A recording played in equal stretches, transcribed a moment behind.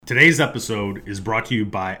Today's episode is brought to you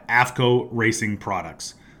by AFCO Racing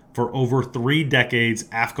Products. For over 3 decades,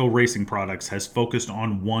 AFCO Racing Products has focused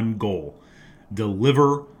on one goal: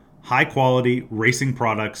 deliver high-quality racing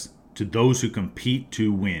products to those who compete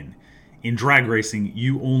to win. In drag racing,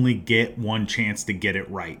 you only get one chance to get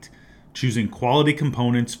it right. Choosing quality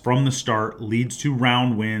components from the start leads to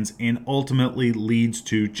round wins and ultimately leads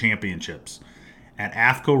to championships. At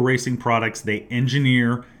AFCO Racing Products, they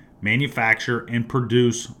engineer, manufacture, and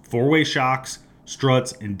produce 4-way shocks,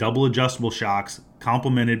 struts, and double adjustable shocks,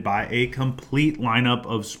 complemented by a complete lineup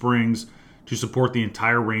of springs to support the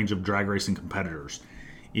entire range of drag racing competitors.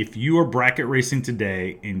 If you are bracket racing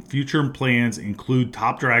today and future plans include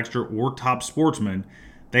top dragster or top sportsman,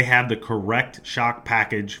 they have the correct shock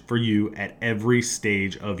package for you at every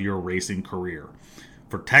stage of your racing career.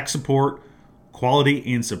 For tech support,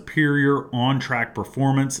 quality, and superior on-track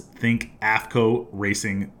performance, think AFCO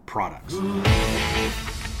Racing Products.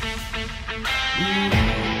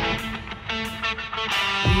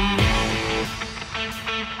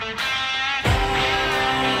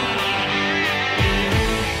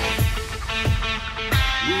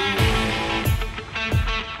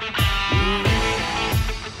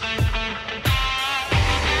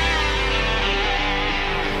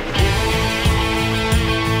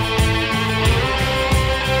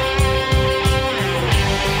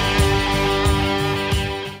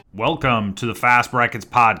 Welcome to the Fast Brackets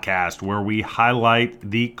podcast, where we highlight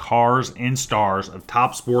the cars and stars of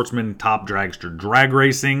top sportsman and top dragster drag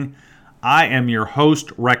racing. I am your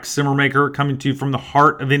host, Rex Simmermaker, coming to you from the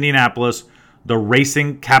heart of Indianapolis, the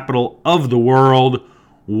racing capital of the world.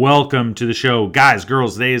 Welcome to the show. Guys,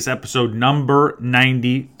 girls, today is episode number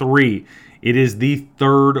 93. It is the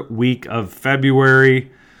 3rd week of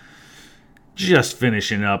February. Just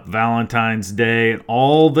finishing up Valentine's Day and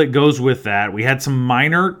all that goes with that. We had some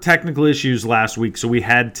minor technical issues last week, so we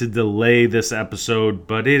had to delay this episode,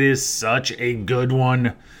 but it is such a good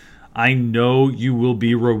one. I know you will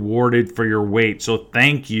be rewarded for your wait, so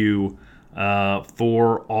thank you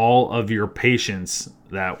for all of your patience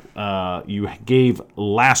that you gave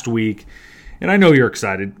last week. And I know you're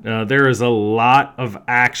excited. There is a lot of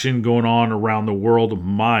action going on around the world.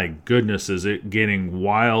 My goodness, is it getting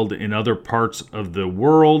wild in other parts of the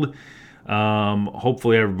world.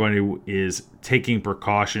 Hopefully everybody is taking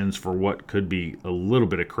precautions for what could be a little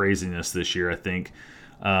bit of craziness this year, I think.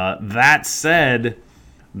 That said,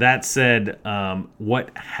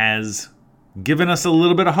 what has given us a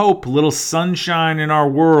little bit of hope, a little sunshine in our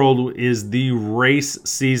world, is the race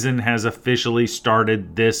season has officially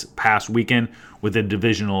started this past weekend with a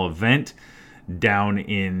divisional event down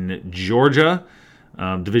in Georgia.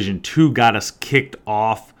 Division 2 got us kicked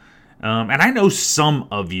off. And I know some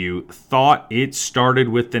of you thought it started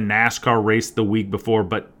with the NASCAR race the week before,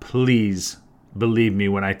 but please believe me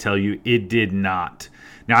when I tell you it did not.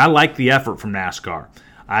 Now, I like the effort from NASCAR.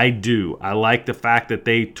 I do. I like the fact that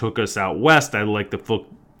they took us out west. I like the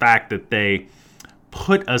fact that they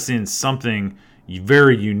put us in something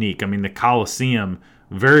very unique. I mean, the Coliseum,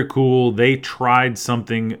 very cool. They tried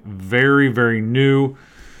something very, very new.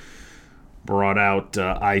 Brought out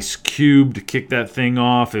Ice Cube to kick that thing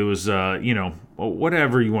off. It was,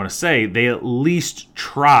 whatever you want to say. They at least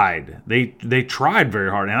tried. They tried very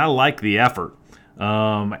hard, and I like the effort.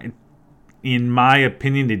 In my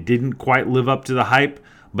opinion, it didn't quite live up to the hype,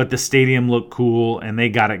 but the stadium looked cool and they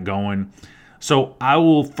got it going. So I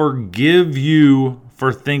will forgive you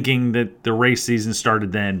for thinking that the race season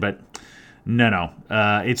started then, but no.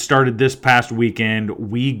 It started this past weekend.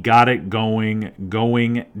 We got it going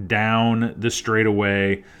down the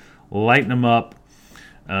straightaway, lighting them up.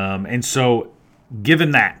 And so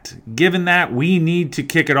given that, we need to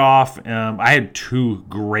kick it off. I had 2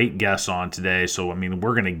 great guests on today, so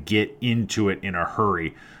we're going to get into it in a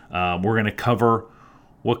hurry. We're going to cover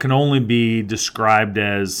what can only be described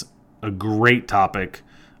as a great topic.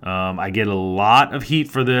 I get a lot of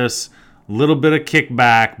heat for this, a little bit of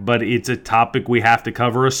kickback, but it's a topic we have to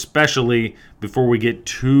cover, especially before we get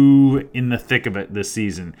too in the thick of it this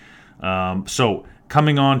season. So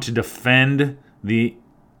coming on to defend the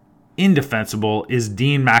indefensible is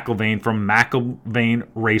Dean Mcilvain from McIlvain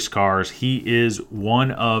Race Cars. He is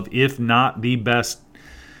one of, if not the best,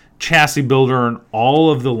 chassis builder in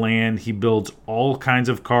all of the land. He builds all kinds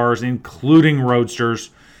of cars, including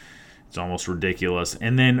Roadsters. It's almost ridiculous.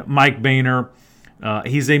 And then Mike Boehner,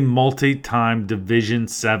 he's a multi-time Division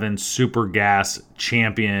 7 Super Gas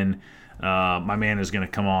champion. My man is going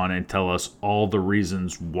to come on and tell us all the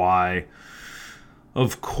reasons why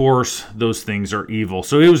Of course, those things are evil.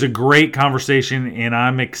 So it was a great conversation, and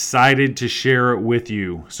I'm excited to share it with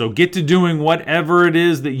you. So get to doing whatever it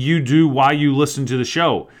is that you do while you listen to the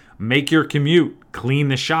show. Make your commute, clean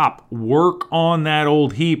the shop, work on that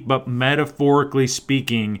old heap, but metaphorically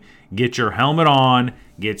speaking, get your helmet on,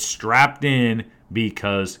 get strapped in,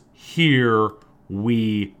 because here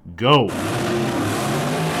we go.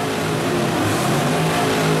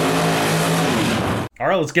 All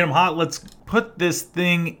right, let's get them hot. Let's put this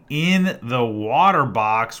thing in the water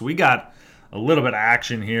box. We got a little bit of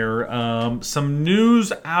action here. Some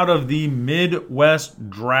news out of the Midwest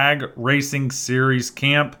Drag Racing Series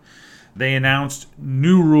camp. They announced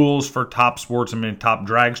new rules for Top Sportsman and Top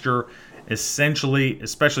Dragster. Essentially,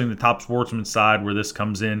 especially in the Top Sportsman side where this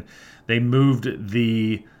comes in, they moved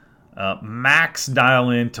the max dial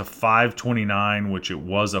in to 529, which it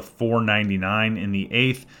was a 499 in the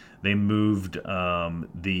 8th. They moved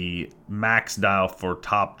the max dial for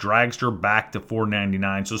Top Dragster back to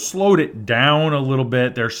 499, so slowed it down a little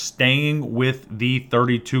bit. They're staying with the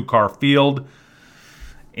 32-car field.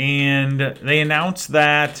 And they announced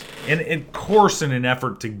that, and of course in an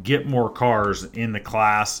effort to get more cars in the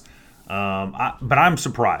class, but I'm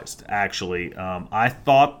surprised, actually. I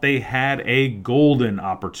thought they had a golden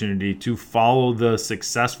opportunity to follow the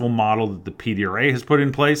successful model that the PDRA has put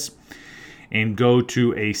in place and go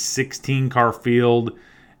to a 16-car field,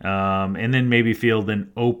 and then maybe field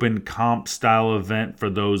an open comp style event for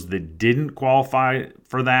those that didn't qualify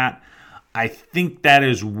for that. I think that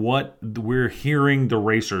is what we're hearing the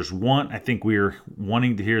racers want. I think we're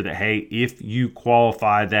wanting to hear that, hey, if you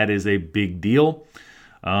qualify, that is a big deal.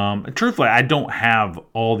 Truthfully, I don't have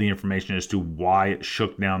all the information as to why it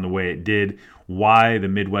shook down the way it did, why the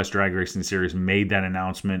Midwest Drag Racing Series made that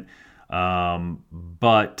announcement.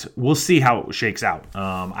 But we'll see how it shakes out.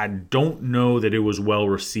 I don't know that it was well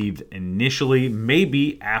received initially.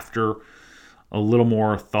 Maybe after a little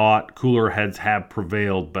more thought, cooler heads have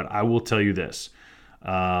prevailed. But I will tell you this.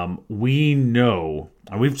 We know,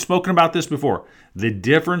 and we've spoken about this before, the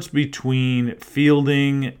difference between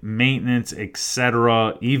fielding, maintenance,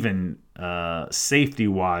 etc., even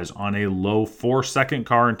safety-wise on a low 4-second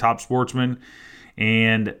car in Top Sportsman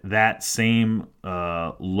and that same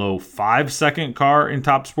low 5-second car in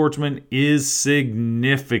Top Sportsman is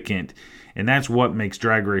significant. And that's what makes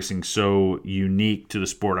drag racing so unique to the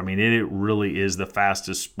sport. I mean, it really is the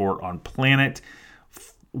fastest sport on planet.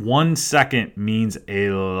 1 second means a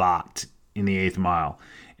lot in the 8th mile.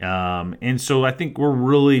 And so I think we're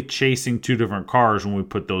really chasing two different cars when we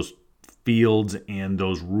put those fields and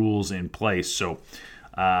those rules in place. So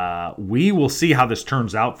we will see how this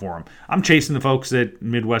turns out for them. I'm chasing the folks at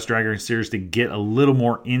Midwest Drag Racing Series to get a little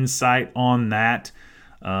more insight on that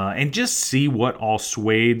and just see what all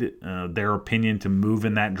swayed their opinion to move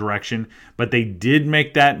in that direction. But they did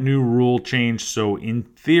make that new rule change, so in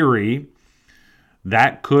theory,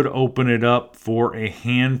 that could open it up for a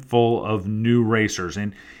handful of new racers.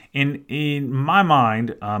 And in my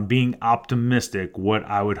mind, being optimistic, what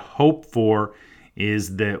I would hope for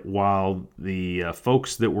is that while the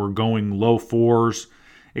folks that were going low 4s,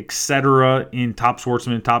 etc., in Top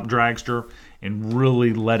Sportsman and Top Dragster, and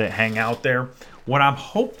really let it hang out there, what I'm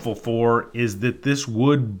hopeful for is that this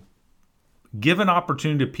would give an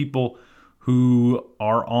opportunity to people who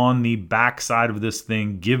are on the backside of this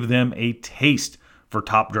thing, give them a taste for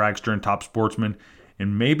Top Dragster and Top Sportsman,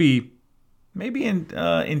 and maybe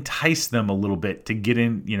entice them a little bit to get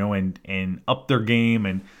in, and up their game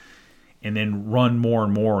and then run more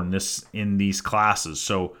and more in these classes.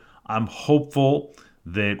 So I'm hopeful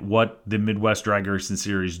that what the Midwest Drag Racing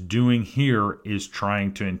Series doing here is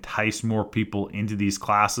trying to entice more people into these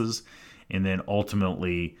classes, and then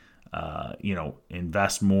ultimately,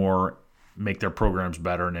 invest more, make their programs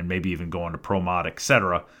better, and then maybe even go on to Pro Mod,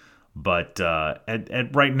 etc. But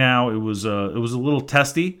at right now, it was a little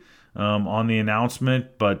testy on the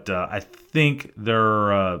announcement, but I think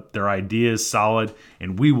their idea is solid,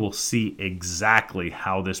 and we will see exactly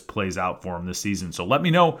how this plays out for them this season. So let me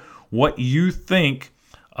know what you think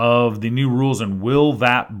of the new rules, and will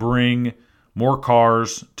that bring more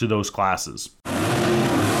cars to those classes?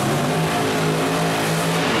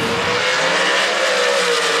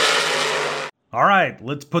 All right,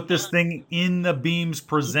 let's put this thing in the beams,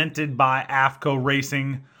 presented by AFCO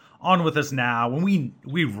Racing. On with us now. When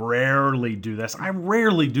we rarely do this. I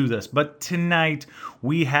rarely do this, but tonight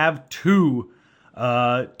we have two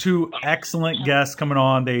excellent guests coming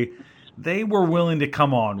on. They were willing to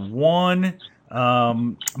come on. One,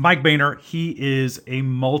 Mike Boehner. He is a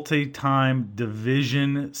multi-time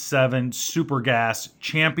Division 7 Super Gas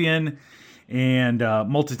champion and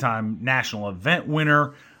multi-time national event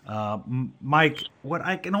winner. Mike, what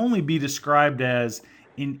I can only be described as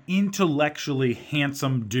an intellectually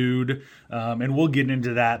handsome dude, and we'll get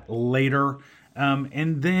into that later.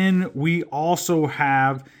 And then we also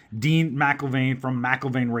have Dean Mcilvain from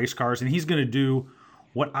McIlvain Race Cars, and he's going to do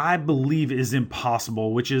what I believe is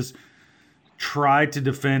impossible, which is try to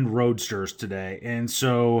defend Roadsters today. And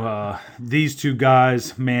so these two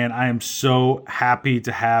guys, man, I am so happy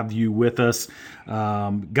to have you with us.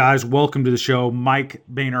 Guys, welcome to the show. Mike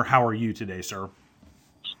Boehner, how are you today, sir?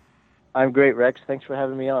 I'm great, Rex. Thanks for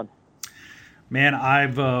having me on. Man,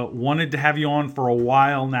 I've wanted to have you on for a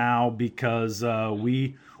while now because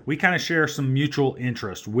we kind of share some mutual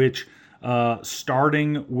interest, which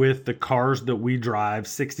starting with the cars that we drive,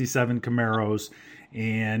 67 Camaros,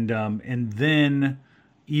 and then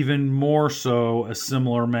even more so a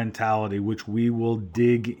similar mentality, which we will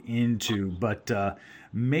dig into. But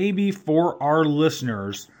maybe for our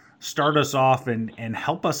listeners, start us off and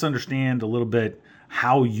help us understand a little bit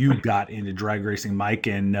how you got into drag racing, Mike,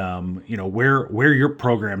 and where your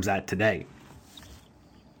program's at today.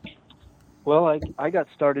 Well, I got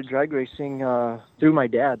started drag racing through my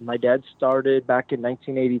dad. My dad started back in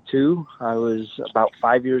 1982. I was about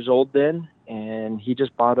 5 years old then, and he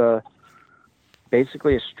just bought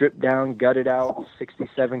basically a stripped down, gutted out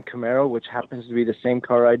 67 Camaro, which happens to be the same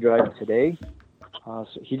car I drive today. So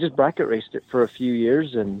he just bracket raced it for a few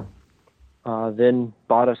years, and then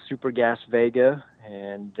bought a Super Gas Vega,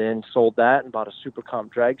 and then sold that and bought a Super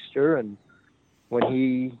Comp Dragster. And when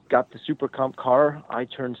he got the Super Comp car, I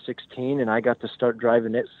turned 16 and I got to start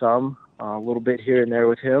driving it some, a little bit here and there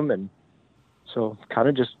with him. And so kind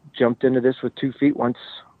of just jumped into this with 2 feet. Once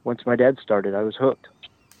my dad started, I was hooked.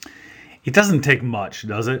 It doesn't take much,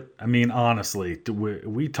 does it? I mean, honestly,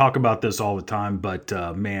 we talk about this all the time, but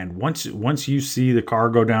man, once you see the car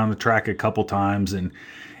go down the track a couple times, and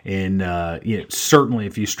certainly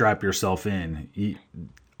if you strap yourself in,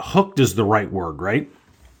 hooked is the right word, right?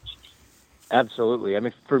 Absolutely. I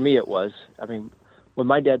mean, for me, it was. I mean, when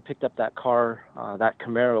my dad picked up that car, that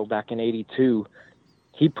Camaro back in '82,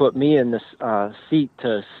 he put me in the seat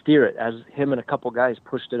to steer it as him and a couple guys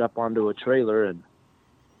pushed it up onto a trailer. And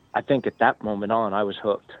I think at that moment on, I was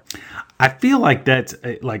hooked. I feel like that's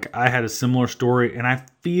like I had a similar story, and I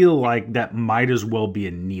feel like that might as well be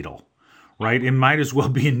a needle, right? It might as well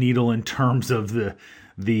be a needle in terms of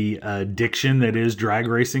the addiction that is drag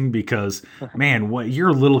racing, because man, you're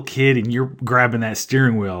a little kid and you're grabbing that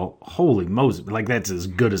steering wheel, holy Moses, like that's as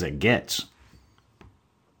good as it gets.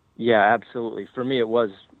 Yeah, absolutely. For me, it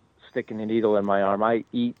was sticking a needle in my arm. I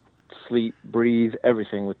eat, sleep, breathe,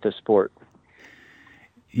 everything with this sport.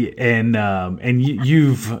 Yeah, and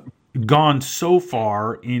you've gone so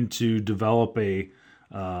far into develop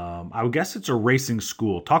I would guess it's a racing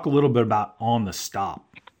school. Talk a little bit about On the Stop.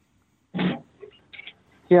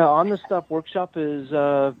 Yeah, On the Stop Workshop is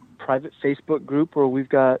a private Facebook group where we've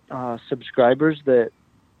got subscribers that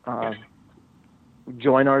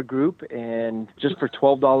join our group, and just for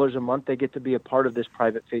 $12 a month, they get to be a part of this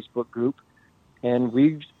private Facebook group. And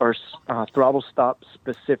we are throttle stop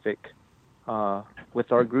specific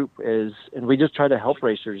with our group, and we just try to help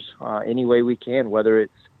racers any way we can, whether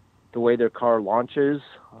it's the way their car launches.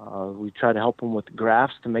 We try to help them with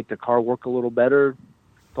graphs to make their car work a little better.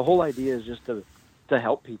 The whole idea is just to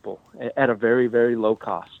help people at a very, very low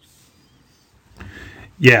cost.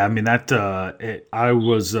 Yeah, I mean that. I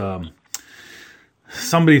was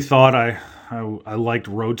somebody thought I liked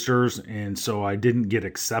Roadsters, and so I didn't get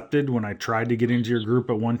accepted when I tried to get into your group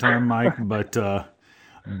at one time, Mike.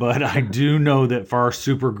 But I do know that for our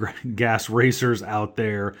super gas racers out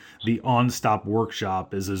there, the On Stop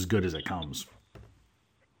Workshop is as good as it comes.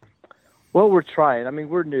 Well, we're trying. I mean,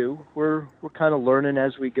 we're new. We're kind of learning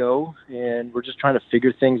as we go, and we're just trying to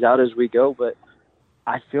figure things out as we go. But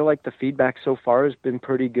I feel like the feedback so far has been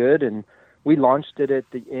pretty good, and we launched it at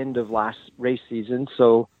the end of last race season.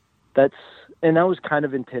 So that was kind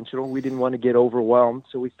of intentional. We didn't want to get overwhelmed,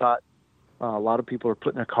 so we thought a lot of people are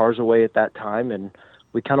putting their cars away at that time, and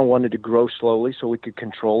we kind of wanted to grow slowly so we could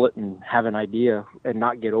control it and have an idea and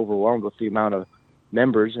not get overwhelmed with the amount of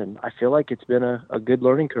members. And I feel like it's been a good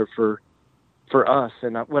learning curve for us.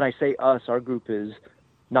 And when I say us, our group is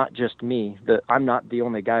not just me. I'm not the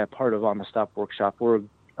only guy a part of On the Stop Workshop. We're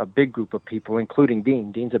a big group of people, including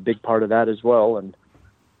Dean. Dean's a big part of that as well, and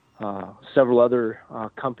several other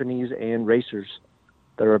companies and racers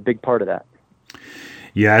that are a big part of that.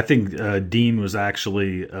 Yeah, I think Dean was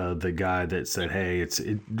actually the guy that said, "Hey,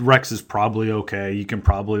 Rex is probably okay. You can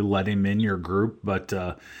probably let him in your group." But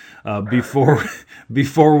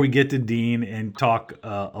before we get to Dean and talk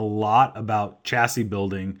a lot about chassis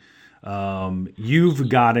building, You've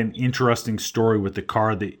got an interesting story with the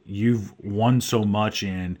car that you've won so much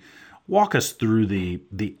in. Walk us through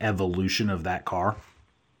the evolution of that car.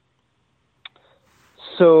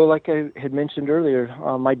 So like I had mentioned earlier,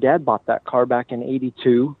 my dad bought that car back in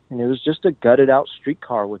 '82, and it was just a gutted out street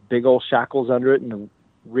car with big old shackles under it and the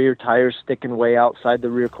rear tires sticking way outside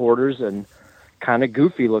the rear quarters and kind of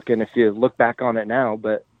goofy looking if you look back on it now.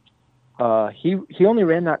 But he only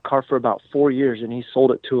ran that car for about 4 years, and he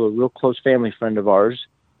sold it to a real close family friend of ours.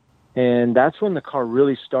 And that's when the car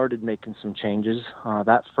really started making some changes.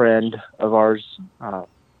 That friend of ours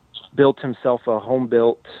built himself a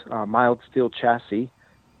home-built mild steel chassis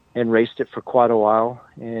and raced it for quite a while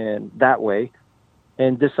and that way,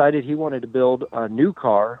 and decided he wanted to build a new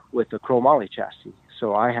car with a chromoly chassis.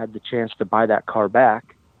 So I had the chance to buy that car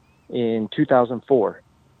back in 2004.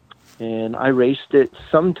 And I raced it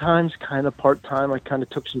sometimes kind of part-time. I kind of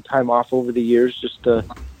took some time off over the years just to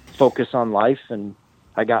focus on life. And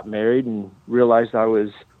I got married and realized I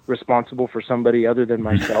was responsible for somebody other than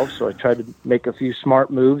myself. So I tried to make a few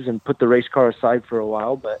smart moves and put the race car aside for a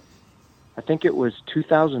while. But I think it was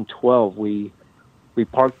 2012 we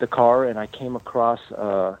parked the car, and I came across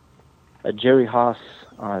a Jerry Haas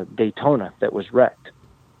Daytona that was wrecked,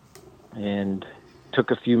 and took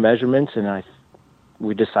a few measurements, and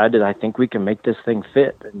we decided I think we can make this thing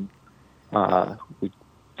fit, and we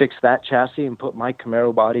fixed that chassis and put my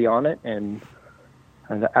Camaro body on it, and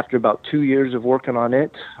after about 2 years of working on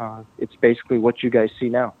it, it's basically what you guys see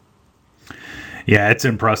now. Yeah, it's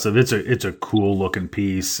impressive. It's a cool looking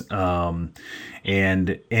piece, and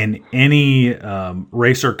any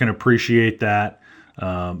racer can appreciate that.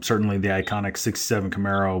 Certainly the iconic '67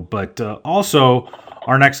 Camaro, but also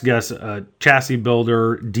our next guest, chassis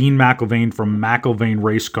builder Dean Mcilvain from Mcilvain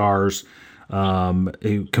Race Cars,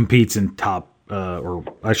 who competes in top, or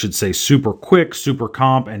I should say, Super Quick, Super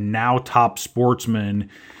Comp, and now Top Sportsman.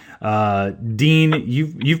 Dean,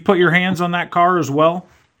 you've put your hands on that car as well.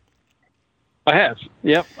 I have.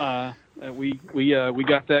 Yep. We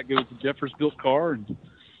got that. It was a Jeffers built car, and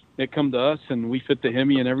it come to us, and we fit the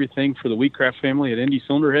Hemi and everything for the Wheatcraft family at Indy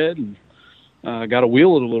Cylinder Head, and got to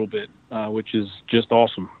wheel it a little bit, which is just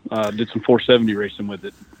awesome. Did some 470 racing with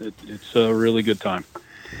it. It's a really good time.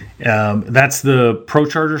 That's the Pro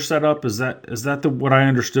Charger setup. Is that what I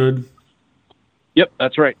understood? Yep,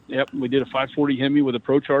 that's right. Yep, we did a 540 Hemi with a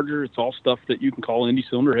Pro Charger. It's all stuff that you can call Indy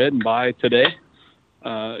Cylinder Head and buy today.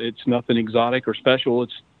 It's nothing exotic or special.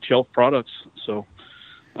 It's shelf products. So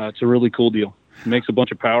it's a really cool deal. It makes a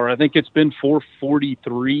bunch of power. I think it's been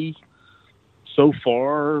 443 so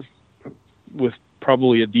far, with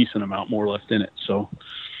probably a decent amount more left in it. So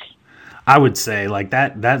I would say like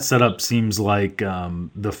that setup seems like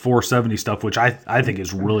the 470 stuff, which I think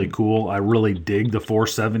is really cool. I really dig the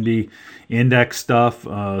 470 index stuff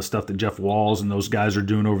that Jeff Walls and those guys are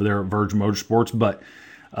doing over there at Verge Motorsports. But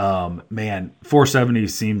man, 470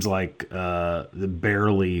 seems like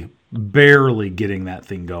barely getting that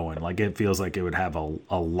thing going. Like it feels like it would have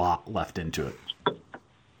a lot left into it.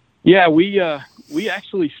 Yeah, we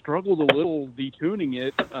actually struggled a little detuning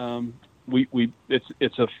it.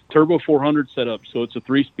 It's a turbo 400 setup, so it's a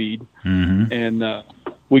 3-speed, and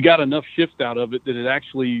we got enough shift out of it that it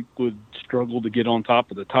actually would struggle to get on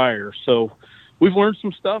top of the tire. So we've learned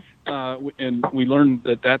some stuff, and we learned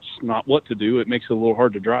that that's not what to do. It makes it a little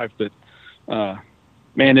hard to drive, but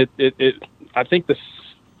man, I think the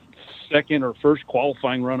second or first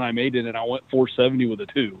qualifying run I made in it, I went 470 with a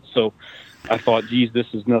 2. So I thought, geez, this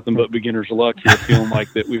is nothing but beginner's luck here, feeling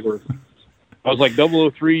like that I was like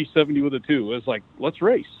 003 70 with a 2. It was like, let's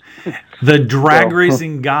race. The drag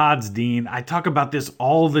racing gods, Dean. I talk about this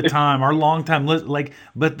all the time. Our longtime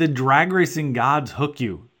but the drag racing gods hook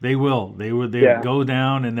you. They will. They go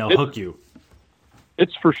down and they'll hook you.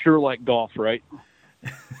 It's for sure like golf, right?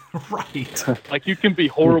 Right. Like you can be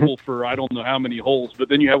horrible for I don't know how many holes, but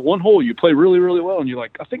then you have one hole you play really, really well, and you're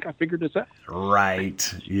like, I think I figured this out.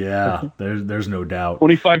 Right. Yeah. There's no doubt.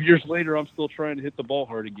 25 years later, I'm still trying to hit the ball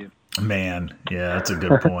hard again. Man, yeah, that's a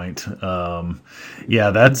good point. Yeah,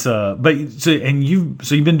 that's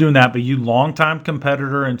you've been doing that, but you longtime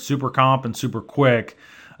competitor in Super Comp and Super Quick.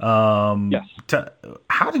 Yes.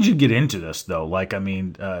 How did you get into this though? Like, I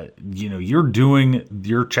mean, you're doing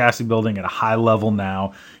your chassis building at a high level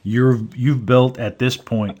now. You've built at this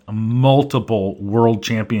point multiple world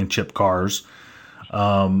championship cars.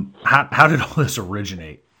 How did all this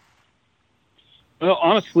originate? Well,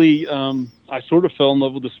 honestly, I sort of fell in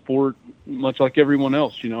love with the sport much like everyone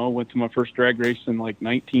else. I went to my first drag race in like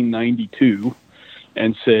 1992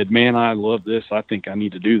 and said, man, I love this. I think I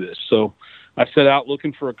need to do this. So I set out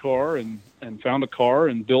looking for a car and found a car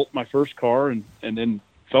and built my first car and then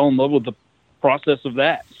fell in love with the process of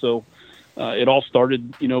that. So it all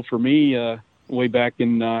started, for me way back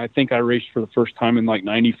in, I think I raced for the first time in like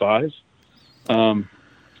 95. And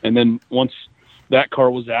then once that car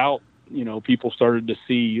was out, people started to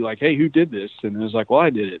see like, hey, who did this? And it was like, well, I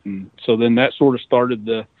did it. And so then that sort of started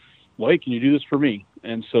hey, can you do this for me?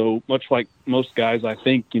 And so much like most guys, I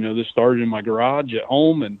think, this started in my garage at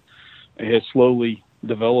home, and it has slowly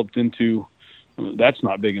developed into that's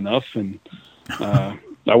not big enough. And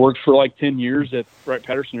I worked for like 10 years at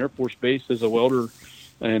Wright-Patterson Air Force Base as a welder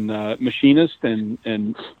and machinist,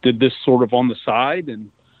 and did this sort of on the side. And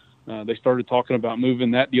they started talking about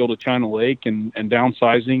moving that deal to China Lake and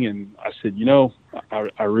downsizing. And I said,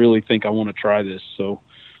 I really think I want to try this. So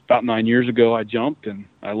about 9 years ago, I jumped, and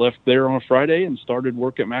I left there on a Friday and started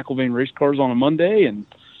work at McIlvain Race Cars on a Monday, and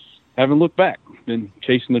haven't looked back. Been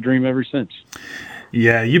chasing the dream ever since.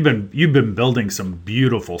 Yeah, you've been building some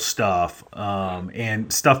beautiful stuff,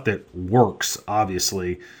 and stuff that works,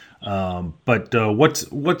 obviously. But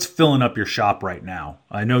what's filling up your shop right now?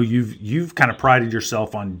 I know you've kind of prided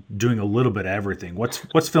yourself on doing a little bit of everything.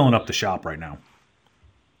 What's filling up the shop right now?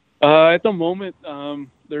 At the moment,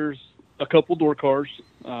 there's a couple door cars.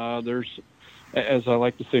 There's, as I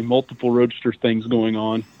like to say, multiple Roadster things going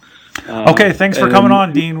on. Okay, thanks for coming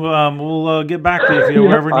on, Dean. We'll get back to you if you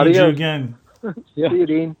ever need you again. Yeah. See you,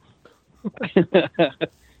 Dean.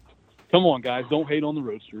 Come on, guys. Don't hate on the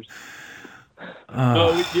Roadsters.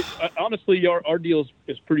 Honestly, our deal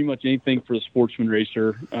is pretty much anything for the sportsman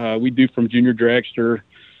racer. We do from junior dragster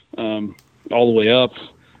all the way up.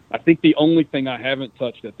 I think the only thing I haven't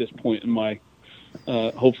touched at this point in my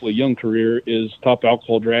hopefully young career is top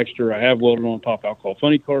alcohol dragster. I have welded on a top alcohol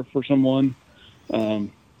funny car for someone.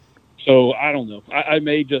 So I don't know. I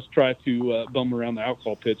may just try to bum around the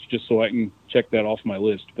alcohol pits just so I can check that off my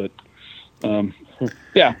list. But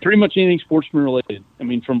yeah, pretty much anything sportsman related. I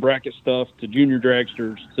mean, from bracket stuff to junior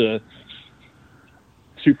dragsters to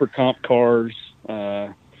super comp cars.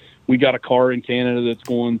 We got a car in Canada that's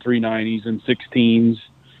going 390s and 16s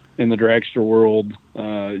in the dragster world.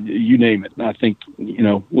 You name it. I think,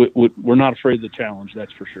 we're not afraid of the challenge.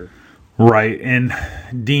 That's for sure. Right. And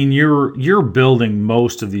Dean, you're building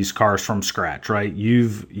most of these cars from scratch, right?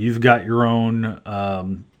 You've got your own,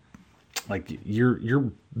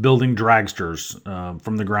 you're building dragsters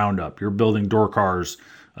from the ground up. You're building door cars,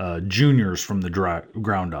 juniors from the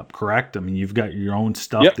ground up, correct? I mean, you've got your own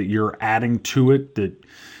stuff that you're adding to it that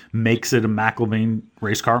makes it a McIlvain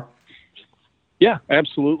race car. Yeah,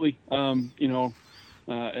 absolutely.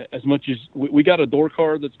 As much as we got a door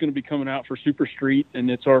car that's going to be coming out for Super Street,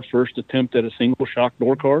 and it's our first attempt at a single shock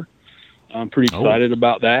door car. I'm pretty excited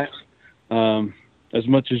about that. As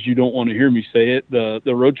much as you don't want to hear me say it, the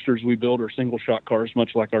Roadsters we build are single shock cars,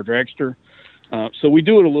 much like our dragster. So we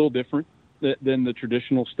do it a little different than the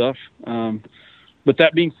traditional stuff. But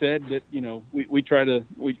that being said, that we try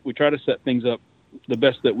to set things up the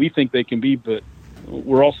best that we think they can be, but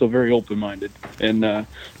we're also very open-minded and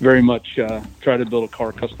very much try to build a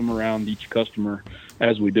car custom around each customer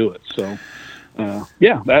as we do it. So,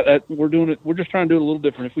 that we're doing it. We're just trying to do it a little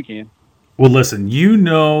different if we can. Well, listen,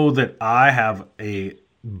 that I have a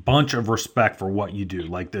bunch of respect for what you do.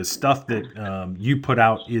 Like the stuff that you put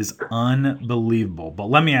out is unbelievable. But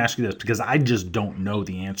let me ask you this, because I just don't know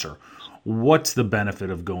the answer. What's the benefit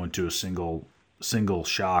of going to a single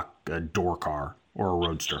shock door car or a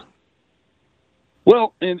Roadster?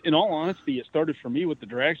 Well, in all honesty, it started for me with the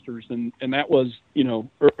dragsters, and that was,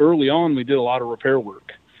 early on we did a lot of repair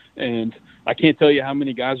work. And I can't tell you how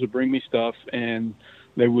many guys would bring me stuff, and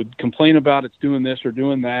they would complain about it's doing this or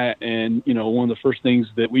doing that. And, one of the first things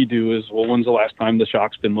that we do is, well, when's the last time the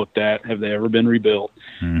shock's been looked at? Have they ever been rebuilt?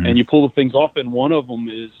 Mm-hmm. And you pull the things off, and one of them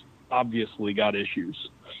is obviously got issues.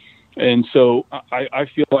 And so I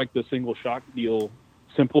feel like the single shock deal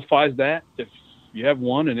simplifies that. If you have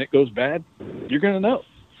one and it goes bad, you're going to know.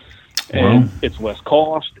 And it's less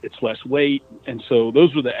cost, it's less weight. And so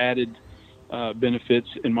those are the added benefits,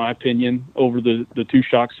 in my opinion, over the two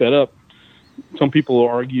shock setup. Some people will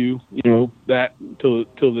argue, that till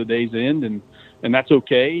the day's end, and that's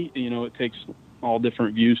okay. It takes all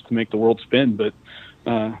different views to make the world spin. But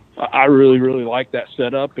I really, really like that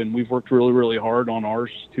setup, and we've worked really, really hard on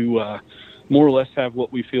ours to more or less have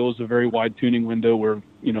what we feel is a very wide tuning window where,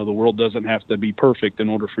 the world doesn't have to be perfect in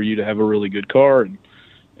order for you to have a really good car.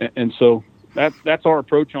 And so that's our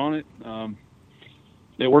approach on it.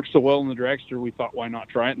 It works so well in the dragster, we thought, why not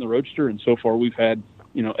try it in the Roadster? And so far we've had,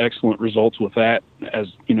 excellent results with that. As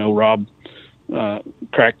Rob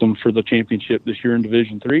cracked them for the championship this year in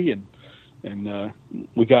Division III, and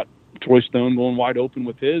we got Troy Stone going wide open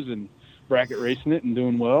with his and bracket racing it and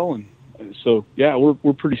doing well. And So yeah,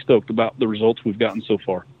 we're pretty stoked about the results we've gotten so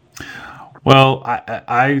far. Well,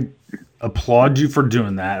 I applaud you for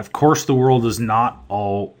doing that. Of course, the world is not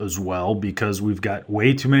all as well because we've got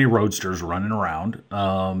way too many roadsters running around.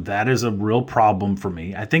 That is a real problem for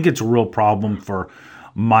me. I think it's a real problem for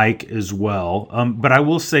Mike as well. But I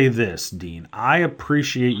will say this, Dean. I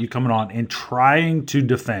appreciate you coming on and trying to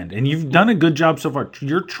defend. And you've done a good job so far.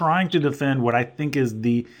 You're trying to defend what I think is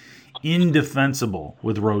the indefensible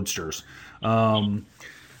with roadsters.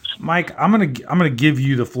 Mike, I'm gonna give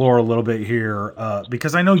you the floor a little bit here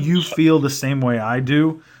because I know you feel the same way I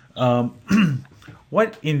do.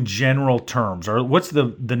 What, in general terms, or what's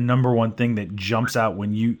the number one thing that jumps out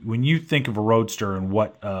when you think of a roadster, and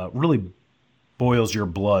what really boils your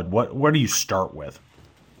blood? What do you start with?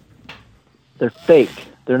 They're fake.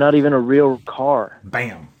 They're not even a real car.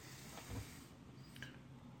 Bam.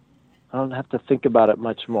 I don't have to think about it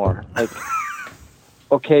much more. Like,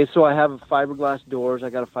 okay, so I have fiberglass doors. I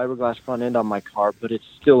got a fiberglass front end on my car, but it's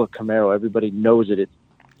still a Camaro. Everybody knows it.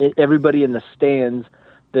 Everybody in the stands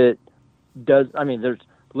that does. I mean,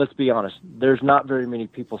 let's be honest. There's not very many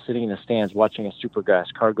people sitting in the stands watching a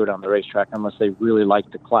Supergrass car go down the racetrack unless they really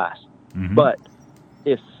like the class. Mm-hmm. But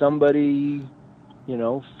if somebody,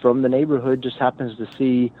 from the neighborhood just happens to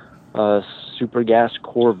see a Supergas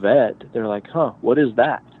Corvette, they're like, "Huh, what is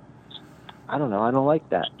that?" I don't know. I don't like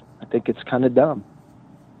that. I think it's kind of dumb.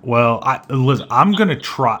 Well, listen, I'm gonna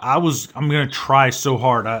try. I'm gonna try so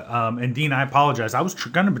hard. And Dean, I apologize. I was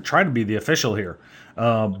gonna try to be the official here,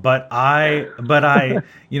 but I,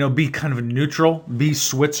 be kind of neutral, be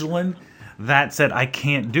Switzerland. That said, I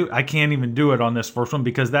can't even do it on this first one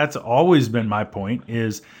because that's always been my point.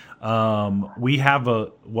 Is we have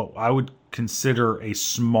what I would consider a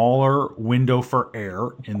smaller window for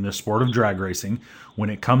error in the sport of drag racing when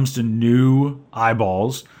it comes to new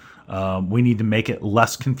eyeballs. We need to make it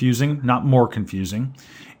less confusing, not more confusing.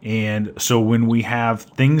 And so when we have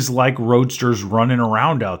things like roadsters running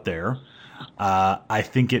around out there, I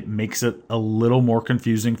think it makes it a little more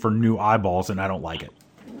confusing for new eyeballs, and I don't like it.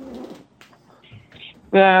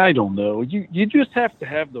 I don't know. You just have to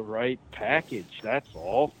have the right package. That's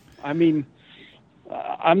all. I mean,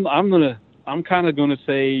 I'm kind of gonna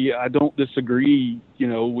say I don't disagree.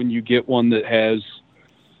 When you get one that has,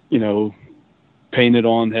 painted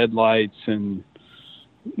on headlights and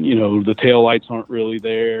the tail lights aren't really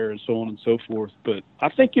there and so on and so forth. But I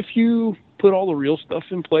think if you put all the real stuff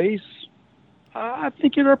in place, I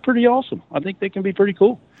think they're pretty awesome. I think they can be pretty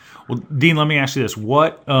cool. Well, Dean, let me ask you this.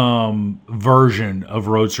 What version of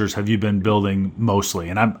roadsters have you been building mostly?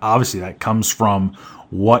 And obviously that comes from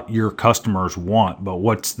what your customers want, but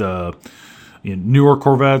what's the newer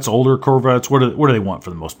Corvettes, older Corvettes? What do they want for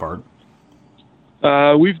the most part?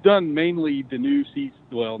 We've done mainly the new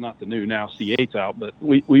not the new, now C8's out, but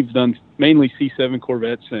we've done mainly C7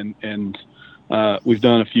 Corvettes and we've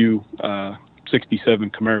done a few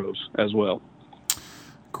 67 Camaros as well.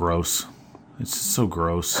 Gross. It's so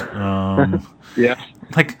gross. Yeah.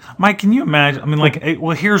 Like, Mike, can you imagine? I mean,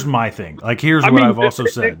 well, here's my thing. Like, here's what I've also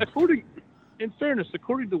said. In fairness,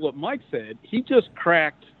 according to what Mike said, he just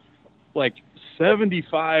cracked like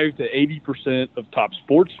 75 to 80% of Top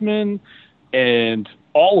Sportsman and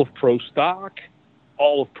all of Pro Stock,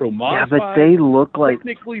 all of Pro Modified. Yeah, but they look like...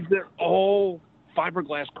 Technically, they're all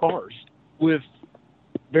fiberglass cars with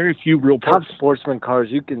very few real parts. Top Sportsman cars,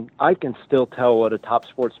 I can still tell what a Top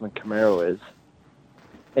Sportsman Camaro is.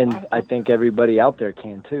 And I think everybody out there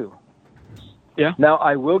can too. Yeah. Now,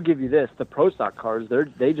 I will give you this. The Pro Stock cars,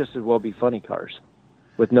 they just as well be funny cars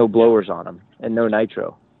with no blowers on them and no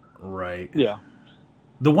nitro. Right. Yeah.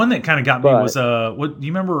 The one that kind of got me was what do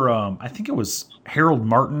you remember? I think it was Harold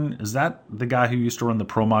Martin. Is that the guy who used to run the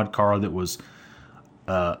Pro Mod car that was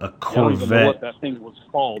a Corvette? I don't even know what that thing was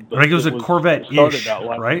called. But I think it was a Corvette-ish,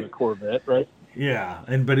 right? A Corvette, right? Yeah,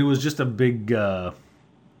 but it was just a big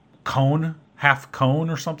cone, half cone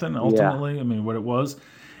or something. Ultimately, yeah. I mean, what it was,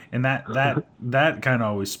 and that kind of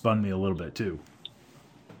always spun me a little bit too.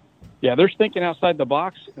 Yeah, there's thinking outside the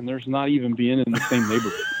box, and there's not even being in the same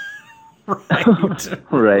neighborhood.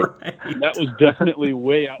 Right. That was definitely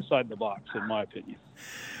way outside the box, in my opinion.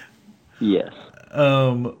 Yes.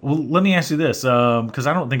 Well, let me ask you this, because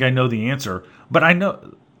I don't think I know the answer, but I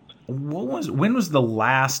know when was the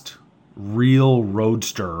last real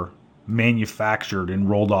roadster manufactured and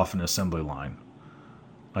rolled off an assembly line?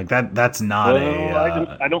 Like that's not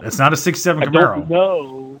it's not a 67 Camaro. I don't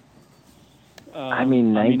know. I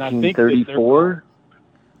mean, 1934.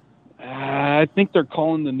 I think they're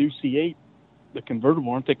calling the new C8 the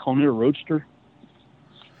convertible. Aren't they calling it a Roadster?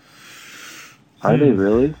 Are they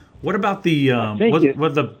really? What about the think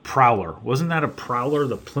the Prowler? Wasn't that a Prowler?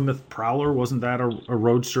 The Plymouth Prowler, wasn't that a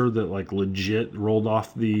Roadster that like legit rolled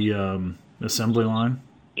off the assembly line?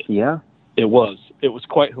 Yeah, It was. It was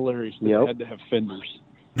quite hilarious. They Yep. had to have fenders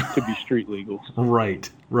to be street legal. Right.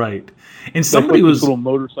 And They somebody put was this little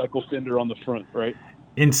motorcycle fender on the front, right?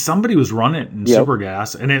 running it in Yep. super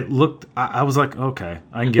gas, and it looked. I was like, okay,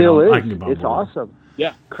 I can get still on. is. I can get on It's board. awesome.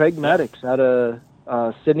 Yeah. Craig Maddox out of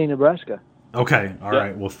Sydney, Nebraska. Okay, all Yeah.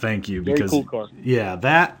 right. Well, thank you Very because cool car.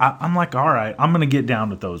 yeah, I'm like, all right, I'm gonna get down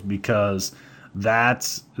with those because that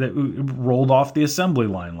rolled off the assembly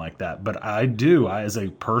line like that. But I as a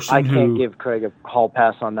person I who can't give Craig a hall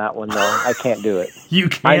pass on that one, though. I can't do it. you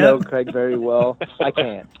can't. I know Craig very well. I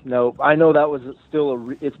can't. No, I know that was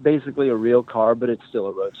still it's basically a real car, but it's still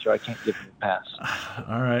a Roadster. I can't give him a pass.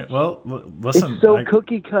 All right. Well, listen. It's so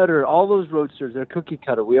cookie cutter. All those Roadsters, they're cookie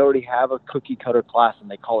cutter. We already have a cookie cutter class, and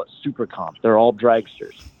they call it Super Comp. They're all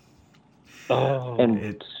dragsters. Oh,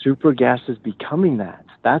 And Super Gas is becoming that.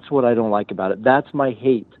 That's what I don't like about it. That's my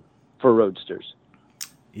hate for Roadsters.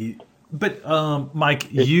 But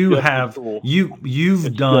Mike, It's you just have cool. you've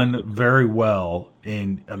It's done just cool. very well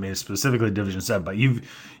in, I mean, specifically Division 7, but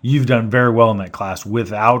you've done very well in that class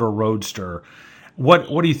without a Roadster. What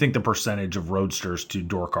do you think the percentage of Roadsters to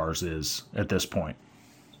door cars is at this point?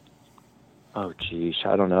 Oh, geez,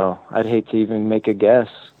 I don't know. I'd hate to even make a guess.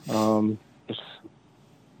 It's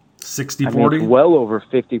 60-40? it's well over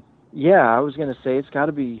 50. Yeah, I was going to say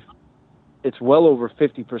it's well over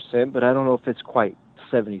 50%, but I don't know if it's quite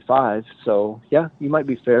 75. So, yeah, you might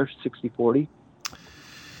be fair, 60-40.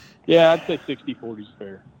 Yeah, I'd say 60-40 is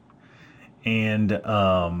fair. And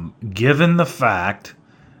given the fact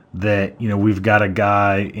that, we've got a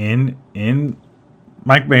guy in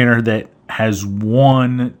Mike Boehner that has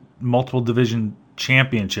won multiple division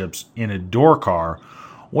championships in a door car,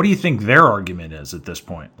 what do you think their argument is at this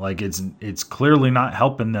point? Like, it's clearly not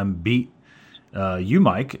helping them beat you,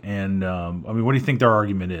 Mike. And what do you think their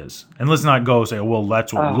argument is? And let's not go say, well,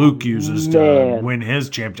 that's what Luke uses to win his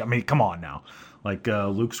championship. I mean, come on now. Like,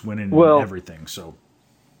 Luke's winning everything. So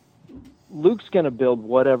Luke's going to build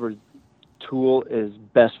whatever tool is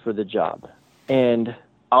best for the job. And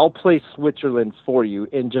I'll play Switzerland for you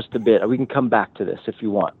in just a bit. We can come back to this if you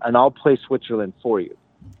want. And I'll play Switzerland for you.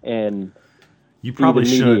 And you probably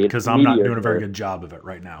should, because I'm not doing a very mediator. good job of it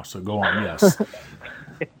right now. So go on, yes.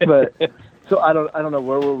 But so I don't know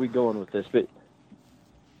where were we going with this, but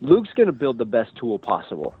Luke's going to build the best tool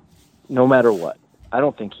possible, no matter what. I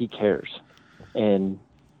don't think he cares. And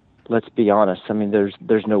let's be honest. I mean,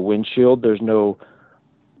 there's no windshield, there's no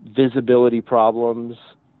visibility problems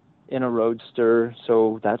in a Roadster,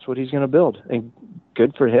 so that's what he's going to build. And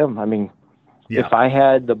good for him. I mean, Yeah. if I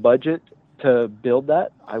had the budget to build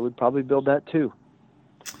that, I would probably build that too.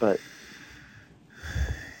 But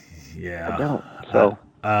Yeah. I don't. So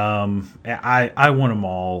I want them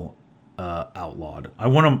all outlawed. I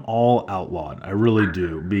want them all outlawed. I really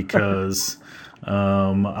do, because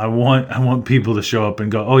I want people to show up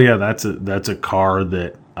and go, oh yeah, that's a car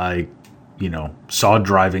that I saw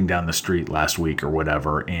driving down the street last week or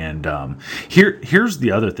whatever. And here's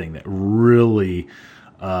the other thing that really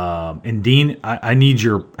and Dean, I need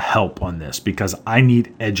your help on this, because I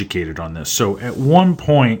need educated on this. So at one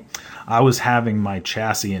point I was having my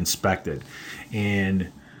chassis inspected,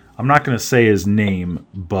 and I'm not going to say his name,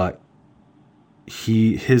 but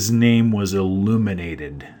his name was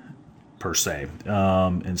illuminated per se.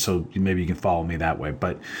 And so maybe you can follow me that way,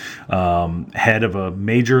 but head of a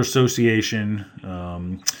major association,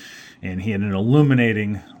 and he had an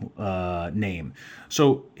illuminating name.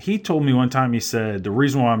 So he told me one time, he said, the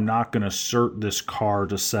reason why I'm not going to cert this car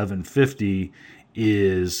to 750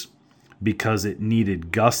 is because it needed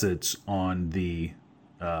gussets on the,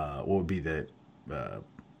 what would be the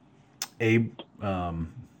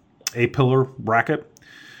A-pillar bracket.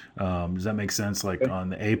 Does that make sense? Like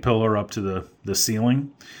on the A-pillar up to the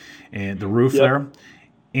ceiling and the roof there.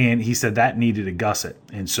 And he said that needed a gusset.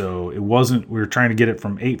 And so we were trying to get it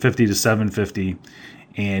from 850 to 750,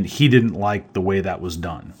 and he didn't like the way that was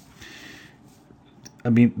done. I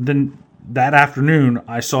mean, then that afternoon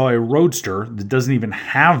I saw a Roadster that doesn't even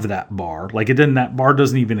have that bar. Like, that bar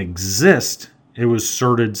doesn't even exist. It was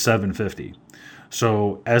certed 750.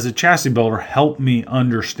 So as a chassis builder, help me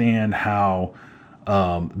understand how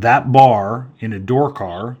that bar in a door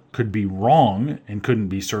car could be wrong and couldn't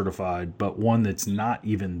be certified, but one that's not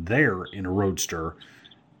even there in a Roadster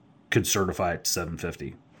could certify it to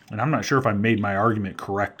 750. And I'm not sure if I made my argument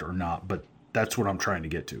correct or not, but that's what I'm trying to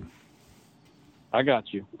get to. I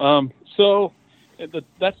got you. So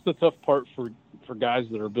that's the tough part for guys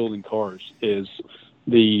that are building cars, is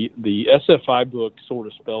the SFI book sort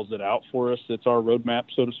of spells it out for us. It's our roadmap,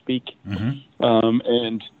 so to speak.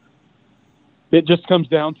 And it just comes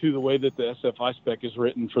down to the way that the SFI spec is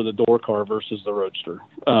written for the door car versus the Roadster.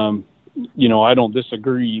 I don't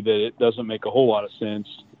disagree that it doesn't make a whole lot of sense.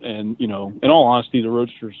 And, in all honesty, the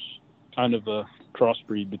Roadster's kind of a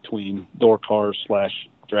crossbreed between door car /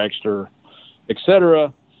 dragster,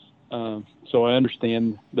 etc. So I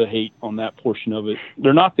understand the hate on that portion of it.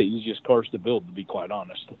 They're not the easiest cars to build, to be quite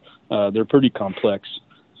honest. They're pretty complex.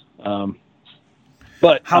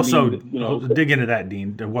 But how so? Dig into that,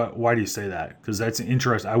 Dean. Why do you say that? Because that's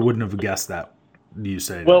interesting. I wouldn't have guessed that. Do you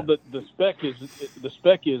say well, that? the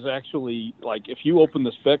spec is actually like if you open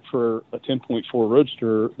the spec for a 10.4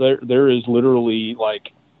 Roadster, there is literally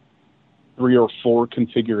like 3 or 4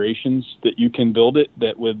 configurations that you can build it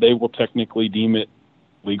they will technically deem it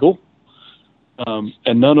legal,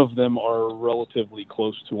 and none of them are relatively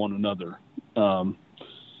close to one another.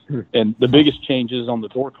 And the biggest changes on the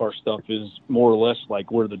door car stuff is more or less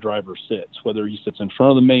like where the driver sits, whether he sits in front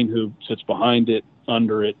of the main hoop, sits behind it,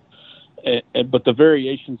 under it. But the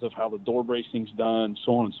variations of how the door bracing's done,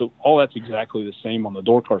 so on and so all that's exactly the same on the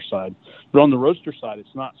door car side. But on the Roadster side,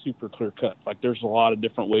 it's not super clear cut. Like there's a lot of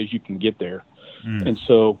different ways you can get there. And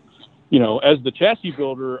so, as the chassis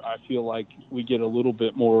builder, I feel like we get a little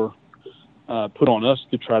bit more put on us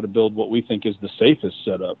to try to build what we think is the safest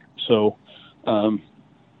setup. So,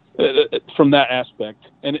 from that aspect,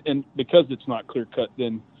 and because it's not clear cut,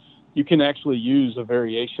 then you can actually use a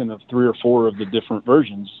variation of 3 or 4 of the different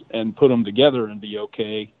versions and put them together and be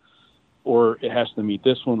okay, or it has to meet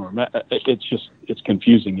this one, or it's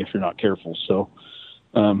confusing if you're not careful. So,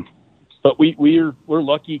 but we're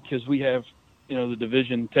lucky because we have, the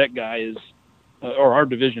division tech guy is, or our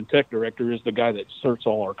division tech director is the guy that certs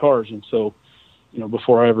all our cars. And so,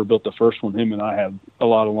 before I ever built the first one, him and I had a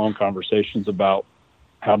lot of long conversations about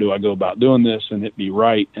how do I go about doing this and it be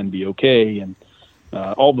right and be okay. And,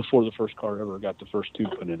 all before the first car ever got the first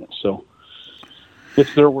tube put in it. So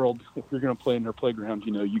it's their world. If you're going to play in their playground,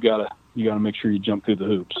 you gotta make sure you jump through the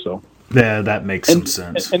hoops. So yeah, that makes some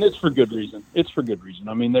sense. And it's for good reason.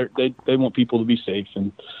 I mean, they want people to be safe,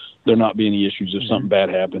 and there not be any issues if something bad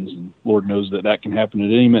happens. And Lord knows that can happen at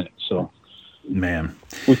any minute. So, man,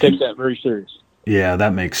 we take that very serious. Yeah,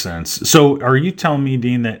 that makes sense. So, are you telling me,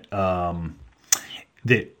 Dean, that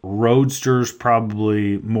that Roadsters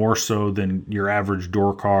probably more so than your average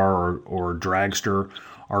door car or dragster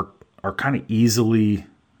are kind of easily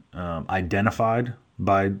identified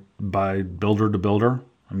by builder to builder?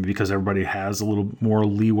 I mean, because everybody has a little more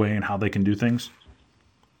leeway in how they can do things?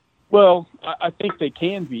 Well, I think they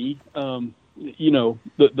can be. The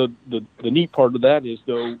neat part of that is,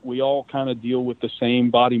 though, we all kind of deal with the same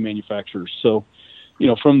body manufacturers. So,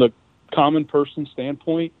 from the common person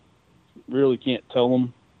standpoint, really can't tell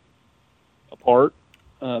them apart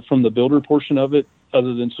from the builder portion of it,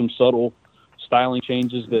 other than some subtle styling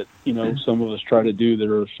changes that, some of us try to do that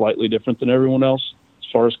are slightly different than everyone else as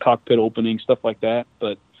far as cockpit opening, stuff like that.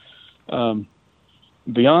 But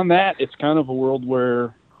beyond that, it's kind of a world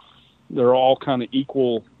where they're all kind of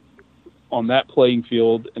equal on that playing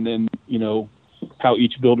field. And then, how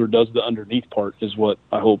each builder does the underneath part is what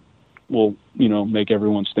I hope will, make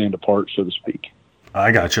everyone stand apart, so to speak.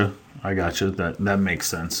 I gotcha. That makes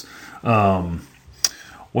sense.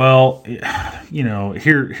 Well,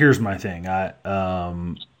 here's my thing. I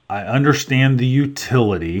understand the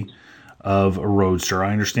utility of a Roadster.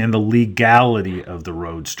 I understand the legality of the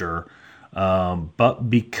Roadster. But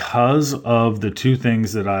because of the two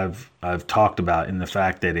things that I've talked about, in the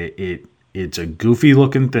fact that it's a goofy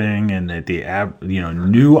looking thing, and that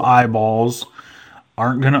new eyeballs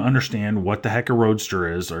aren't going to understand what the heck a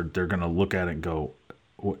Roadster is, or they're going to look at it and go,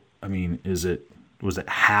 I mean, was it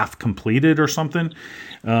half completed or something?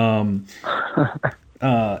 From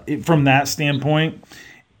that standpoint,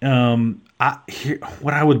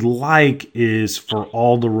 what I would like is for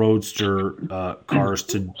all the Roadster cars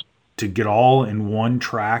to get all in one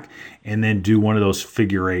track and then do one of those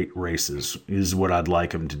figure 8 races is what I'd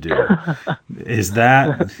like them to do. Is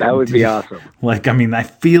that that would be awesome. I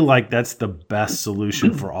feel like that's the best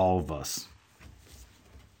solution for all of us.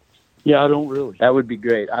 Yeah, I don't really. That would be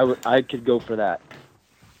great. I could go for that.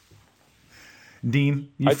 Dean,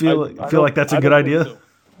 you feel like that's a good idea? So.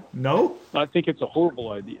 No? I think it's a horrible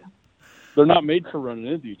idea. They're not made for running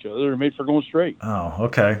into each other. They're made for going straight. Oh,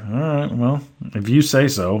 okay. All right. Well, if you say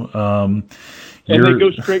so. And they go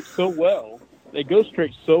straight so well.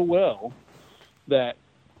 That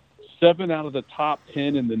 7 out of the top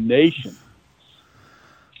 10 in the nation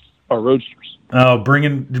are Roadsters. Oh,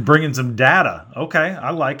 bringing some data. Okay,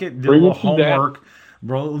 I like it. Did a little homework.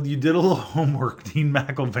 Bro, you did a little homework, Dean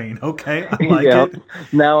McIlvain. Okay, I like Yep. it.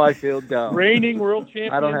 Now I feel dumb. Reigning world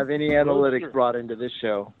champion. I don't have any analytics Roadster. brought into this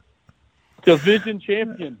show. Division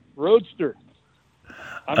champion, Roadster.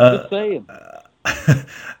 I'm just saying.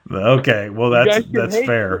 Okay, well that's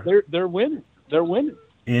fair. They're winning. They're winning.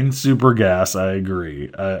 In Super Gas, I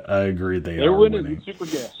agree. I agree. They're winning in Super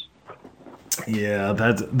Gas. Yeah,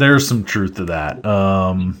 there's some truth to that.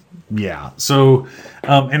 Yeah. So,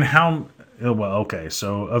 and how? Well, okay.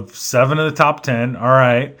 So of 7 of the top 10, all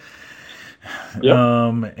right.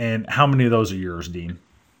 Yep. And how many of those are yours, Dean?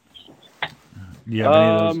 Do you have any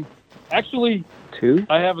of those? Actually, 2.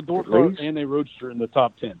 I have a door car and a Roadster in the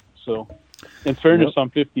top 10. So, in fairness, I'm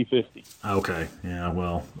 50-50. Okay. Yeah.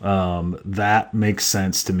 Well, that makes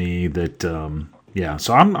sense to me. That yeah.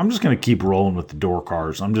 So I'm just gonna keep rolling with the door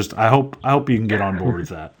cars. I hope you can get on board with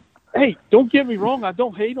that. Hey, don't get me wrong. I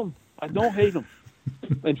don't hate them.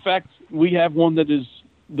 In fact, we have one that has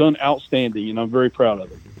done outstanding, and I'm very proud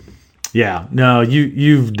of it. Yeah, no,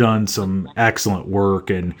 you've done some excellent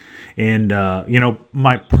work, and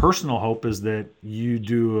my personal hope is that you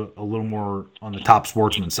do a little more on the Top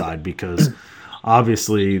Sportsman side, because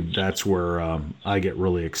obviously that's where I get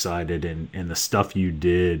really excited, and the stuff you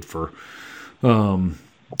did for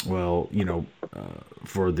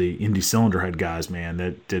for the Indy Cylinder Head guys,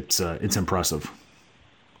 man, it's impressive.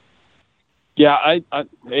 Yeah,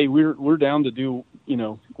 hey, we're down to do,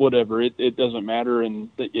 whatever. It doesn't matter. And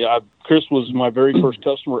Chris was my very first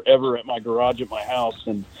customer ever at my garage at my house,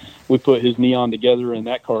 and we put his neon together, and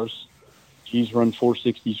that car's, he's run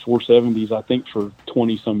 460s, 470s, I think, for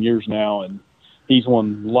 20 some years now, and he's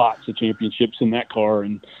won lots of championships in that car,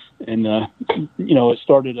 and it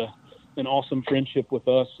started an awesome friendship with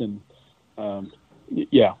us, and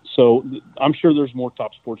yeah, so I'm sure there's more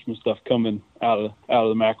Top Sportsman stuff coming out of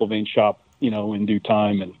the McIlvain shop, in due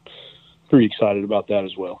time, and pretty excited about that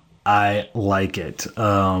as well. I like it.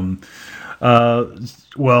 Well,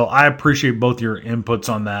 I appreciate both your inputs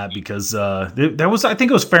on that, because I think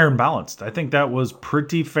it was fair and balanced. I think that was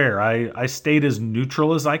pretty fair. I stayed as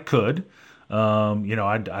neutral as I could. I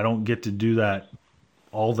don't get to do that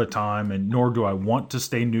all the time, and nor do I want to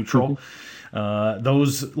stay neutral.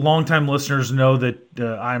 Those longtime listeners know that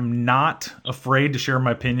I'm not afraid to share my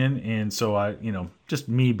opinion, and so just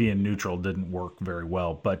me being neutral didn't work very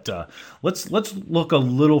well. But let's look a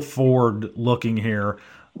little forward looking here.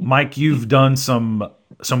 Mike, you've done some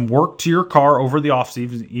work to your car over the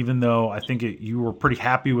offseason, even though I think you were pretty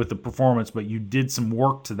happy with the performance, but you did some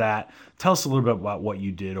work to that. Tell us a little bit about what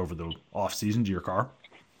you did over the offseason to your car.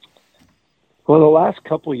 Well, the last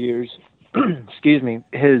couple years, excuse me,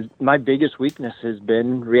 my biggest weakness has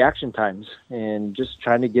been reaction times, and just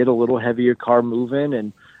trying to get a little heavier car moving.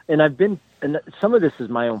 And some of this is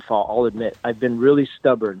my own fault, I'll admit. I've been really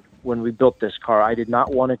stubborn when we built this car. I did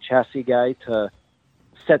not want a chassis guy to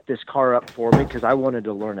set this car up for me, because I wanted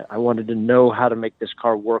to learn it. I wanted to know how to make this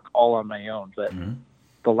car work all on my own. But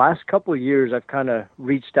the last couple of years, I've kind of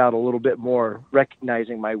reached out a little bit more,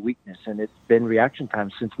 recognizing my weakness, and it's been reaction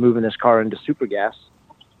time since moving this car into Super Gas.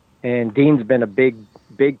 And Dean's been a big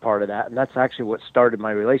part of that, and that's actually what started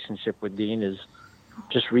my relationship with Dean, is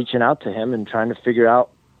just reaching out to him and trying to figure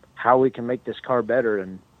out how we can make this car better.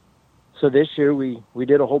 And so this year we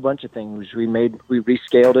did a whole bunch of things. We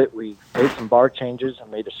rescaled it. We made some bar changes. I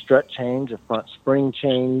made a strut change, a front spring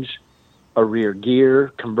change, a rear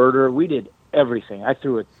gear converter. We did everything. I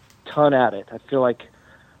threw a ton at it. I feel like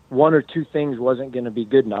one or two things wasn't going to be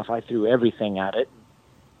good enough. I threw everything at it.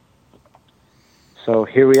 So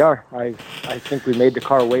here we are. I think we made the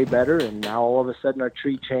car way better, and now all of a sudden our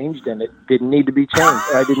tree changed, and it didn't need to be changed.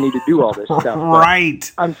 I didn't need to do all this stuff.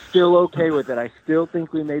 Right. I'm still okay with it. I still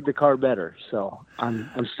think we made the car better. So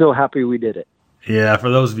I'm still happy we did it. Yeah,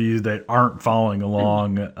 for those of you that aren't following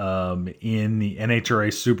along, in the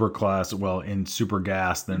NHRA Super Class, well, in Super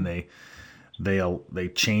Gas, then they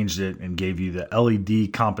changed it and gave you the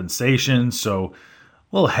LED compensation. So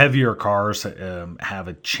a little heavier cars have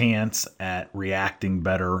a chance at reacting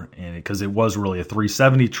better, and because it was really a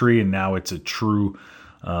 370 tree, and now it's a true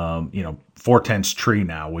 4/10 tree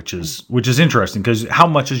now, which is interesting. Because how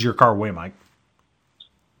much does your car weigh, Mike?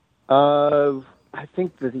 I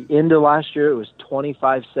think at the end of last year it was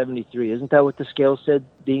 2573. Isn't that what the scale said,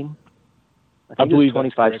 Dean? I believe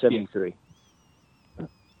 2573.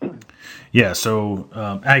 Yeah, so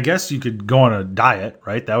I guess you could go on a diet,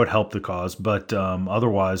 right? That would help the cause, but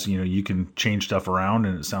otherwise, you can change stuff around,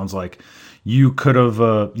 and it sounds like you could have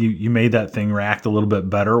you made that thing react a little bit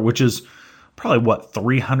better, which is probably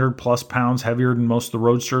 300 plus pounds heavier than most of the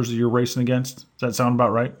Roadsters that you're racing against. Does that sound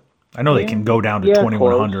about right? I know they can go down to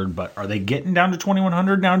 2100, but are they getting down to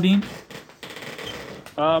 2100 now, Dean?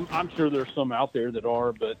 I'm sure there's some out there that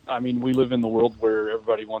are, but I mean, we live in the world where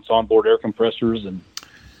everybody wants onboard air compressors and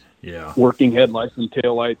working headlights and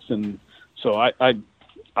taillights, and so I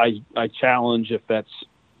challenge if that's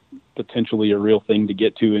potentially a real thing to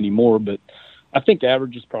get to anymore. But I think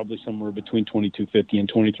average is probably somewhere between 2250 and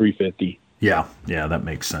 2350. Yeah, that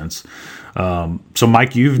makes sense. So,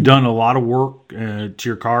 Mike, you've done a lot of work to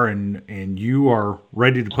your car, and you are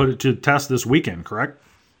ready to put it to the test this weekend, correct?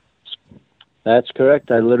 That's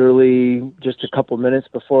correct. I literally, just a couple minutes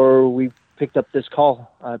before we picked up this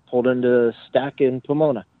call, I pulled into Stack in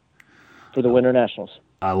Pomona for the Winter Nationals.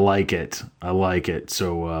 I like it.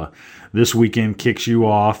 So this weekend kicks you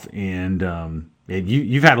off, and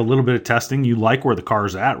you've had a little bit of testing. You like where the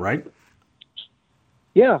car's at, right?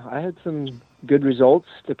 Yeah, I had some good results.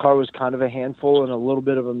 The car was kind of a handful and a little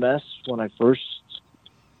bit of a mess when I first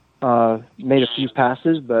made a few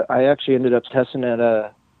passes, but I actually ended up testing at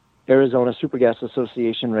a Arizona Supergas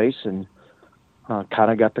Association race and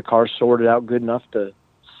kind of got the car sorted out good enough to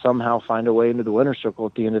somehow find a way into the winner's circle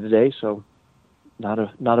at the end of the day. So not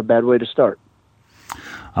a bad way to start.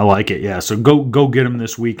 I like it. Yeah. So go get them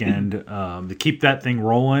this weekend to keep that thing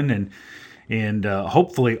rolling, and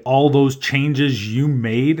hopefully all those changes you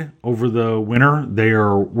made over the winter, they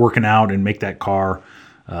are working out and make that car,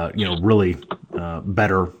 really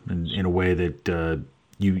better in a way that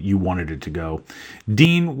you wanted it to go.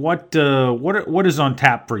 Dean, what is on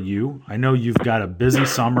tap for you? I know you've got a busy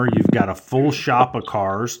summer, you've got a full shop of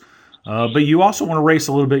cars, but you also want to race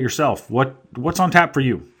a little bit yourself. What's on tap for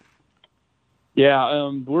you?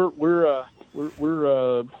 Yeah, we're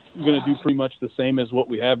going to do pretty much the same as what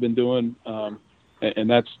we have been doing, and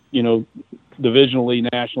that's divisionally,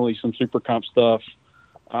 nationally, some super comp stuff.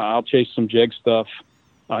 I'll chase some JEG stuff.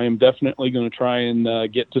 I am definitely going to try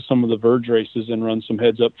and get to some of the Verge races and run some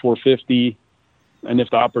heads up 450. And if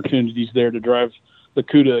the opportunity's there to drive the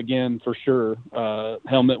CUDA again, for sure,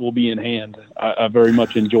 helmet will be in hand. I very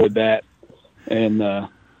much enjoyed that. And,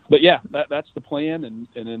 but yeah, that's the plan. And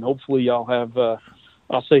then hopefully I'll have,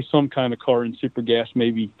 I'll say some kind of car in super gas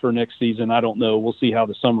maybe for next season. I don't know. We'll see how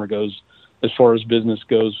the summer goes as far as business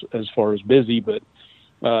goes, as far as busy, but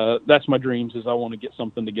that's my dreams, is I want to get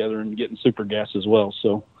something together and get in super gas as well.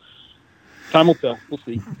 So time will tell. We'll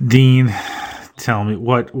see. Dean, tell me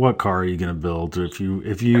what car are you going to build? If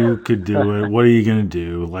you could do it, what are you going to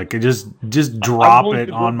do? Like, just drop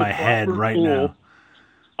it on my head right tool. now.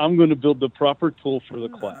 I'm going to build the proper tool for the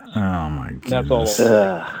class. Oh my goodness. That's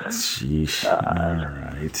all. Sheesh. All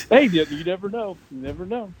right. Hey, you never know. You never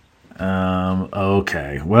know.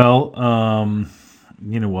 Okay. Well,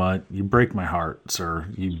 you know what? You break my heart, sir.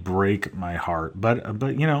 You break my heart. But I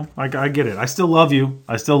get it. I still love you.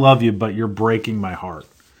 But you're breaking my heart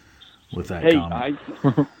with that comment.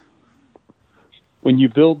 When you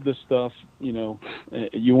build this stuff, you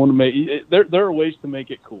want to make it, there are ways to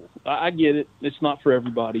make it cool. I get it. It's not for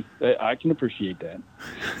everybody. I can appreciate that.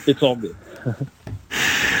 It's all good.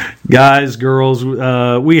 Guys, girls,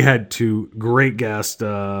 we had two great guests.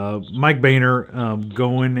 Mike Boehner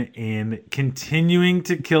going and continuing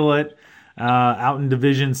to kill it out in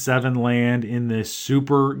Division 7 land in this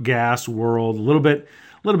super gas world. A little bit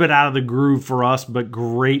out of the groove for us, but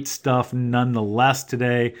great stuff nonetheless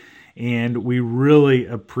today. And we really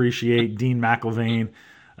appreciate Dean Mcilvain,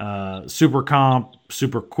 super comp,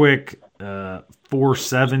 super quick,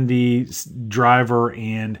 470 driver,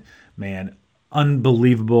 and man,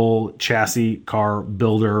 unbelievable chassis car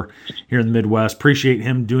builder here in the Midwest. Appreciate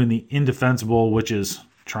him doing the indefensible, which is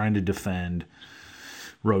trying to defend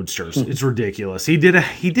Roadsters. It's ridiculous. He did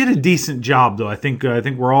a decent job, though. I think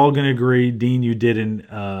we're all going to agree, Dean, you did an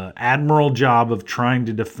admirable job of trying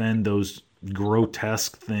to defend those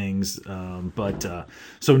grotesque things.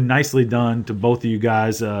 So nicely done to both of you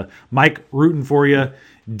guys. Mike, rooting for you.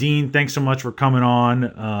 Dean, thanks so much for coming on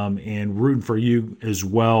and rooting for you as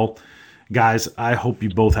well. Guys, I hope you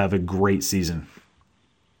both have a great season.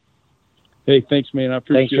 Hey, thanks, man. I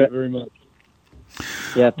appreciate it very much.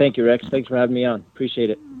 Yeah, thank you, Rex. Thanks for having me on. Appreciate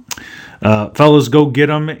it. Fellas, go get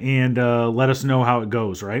them and let us know how it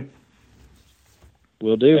goes, right?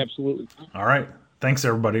 Will do. Absolutely. All right. Thanks,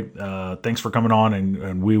 everybody. Thanks for coming on,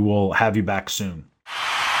 and we will have you back soon.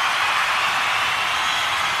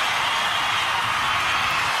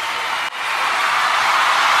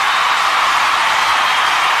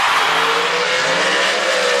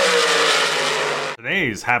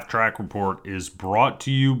 Today's Half Track Report is brought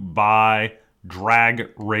to you by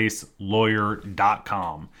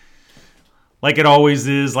DragRaceLawyer.com. Like it always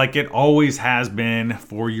is, like it always has been,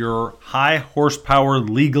 for your high horsepower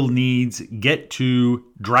legal needs, get to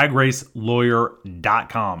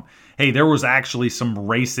DragRaceLawyer.com. Hey, there was actually some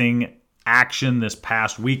racing action this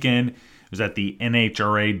past weekend. It was at the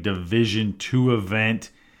NHRA Division II event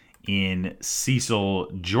in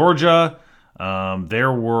Cecil, Georgia.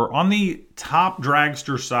 There were, on the top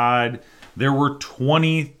dragster side, there were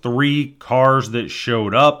 23 cars that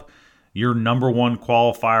showed up. Your number one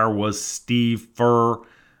qualifier was Steve Furr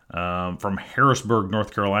from Harrisburg,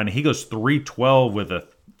 North Carolina. He goes 612 with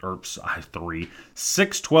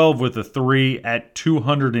a 3 at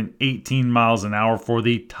 218 miles an hour for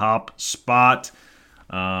the top spot.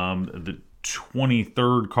 The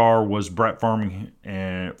 23rd car was Brett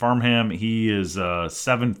Farnham. He is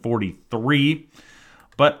 743.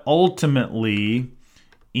 But ultimately,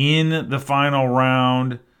 in the final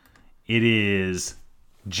round, it is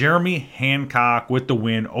Jeremy Hancock with the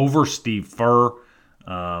win over Steve Furr.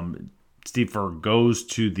 Steve Furr goes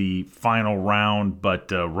to the final round,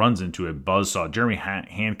 but runs into a buzzsaw. Jeremy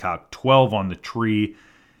Hancock, 12 on the tree,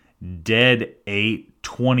 dead 8,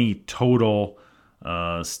 20 total.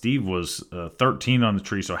 Steve was 13 on the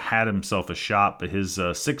tree, so had himself a shot, but his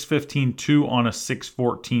 615.2 on a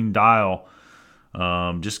 614 dial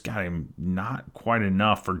just got him not quite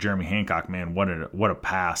enough for Jeremy Hancock. Man, what a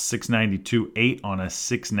pass. 692.8 on a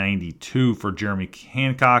 692 for Jeremy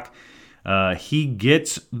Hancock. He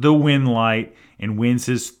gets the win light and wins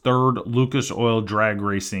his third Lucas Oil Drag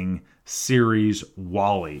Racing Series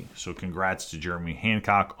Wally. So congrats to Jeremy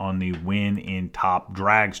Hancock on the win in Top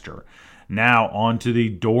Dragster. Now on to the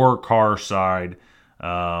door car side.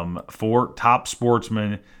 For Top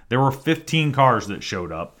Sportsman, there were 15 cars that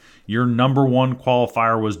showed up. Your number one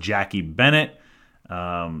qualifier was Jackie Bennett.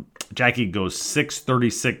 Jackie goes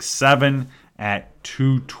 636.7 at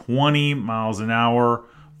 220 miles an hour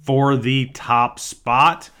for the top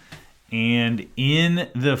spot. And in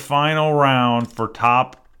the final round for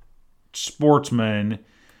Top Sportsman,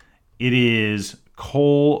 it is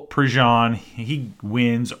Cole Prejean. He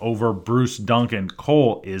wins over Bruce Duncan.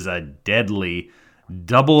 Cole is a deadly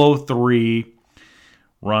 003.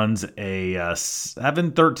 Runs a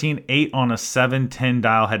 713.8 on a 710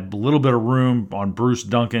 dial. Had a little bit of room on Bruce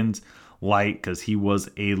Duncan's light because he was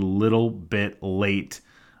a little bit late.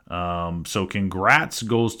 So congrats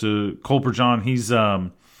goes to Cole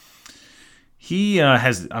Prejean. He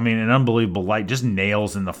has, an unbelievable light. Just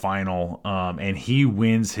nails in the final. And he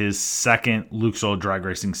wins his second Lucas Oil Drag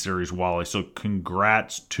Racing Series Wally. So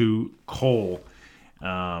congrats to Cole.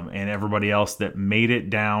 And everybody else that made it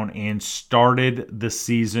down and started the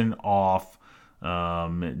season off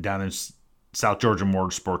down in South Georgia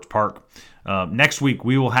Motorsports Park. Next week,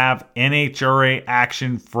 we will have NHRA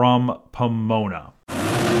action from Pomona.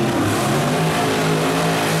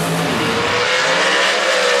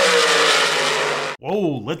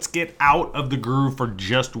 Whoa, let's get out of the groove for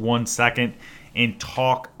just 1 second and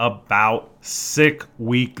talk about Sick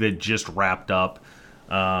Week that just wrapped up.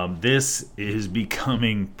 This is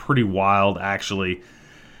becoming pretty wild, actually.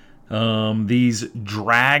 These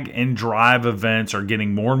drag and drive events are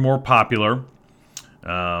getting more and more popular.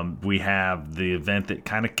 We have the event that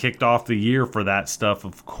kind of kicked off the year for that stuff.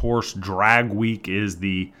 Of course, Drag Week is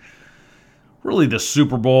really the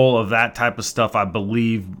Super Bowl of that type of stuff, I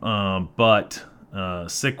believe. But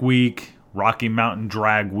Sick Week, Rocky Mountain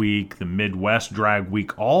Drag Week, the Midwest Drag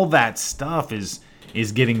Week, all that stuff is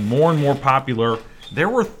getting more and more popular. There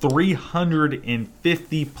were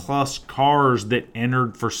 350 plus cars that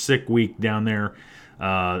entered for Sick Week down there.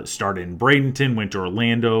 Started in Bradenton, went to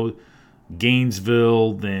Orlando,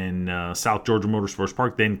 Gainesville, then South Georgia Motorsports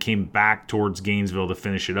Park, then came back towards Gainesville to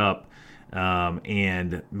finish it up.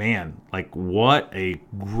 And man, like what a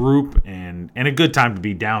group and a good time to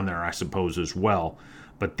be down there, I suppose, as well.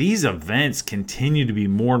 But these events continue to be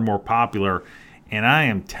more and more popular. And I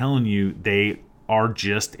am telling you, they are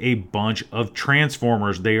just a bunch of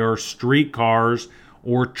transformers. They are street cars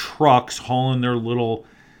or trucks hauling their little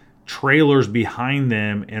trailers behind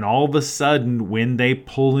them, and all of a sudden when they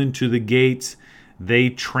pull into the gates, they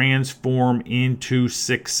transform into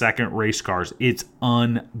 6-second race cars. It's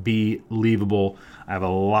unbelievable. I have a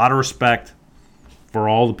lot of respect for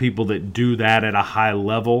all the people that do that at a high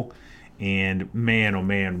level. And man, oh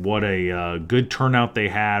man, what a good turnout they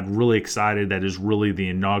had. Really excited. That is really the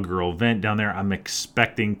inaugural event down there. I'm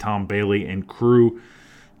expecting Tom Bailey and crew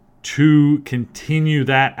to continue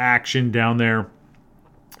that action down there.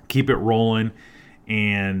 Keep it rolling.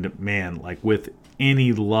 And man, like with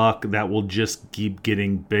any luck, that will just keep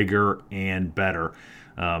getting bigger and better.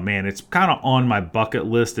 Man, it's kind of on my bucket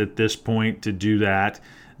list at this point to do that.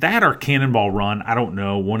 That or Cannonball Run. I don't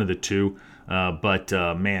know, one of the two. But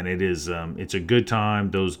man, it's a good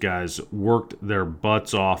time. Those guys worked their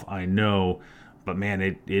butts off, I know. But man,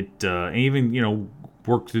 it even,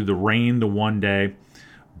 worked through the rain the one day.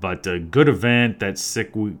 But a good event, that's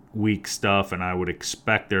sick week stuff, and I would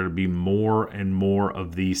expect there to be more and more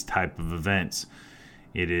of these type of events.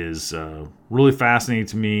 It is really fascinating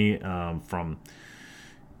to me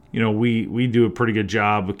we do a pretty good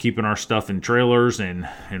job of keeping our stuff in trailers and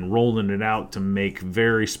rolling it out to make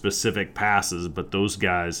very specific passes, but those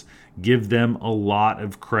guys, give them a lot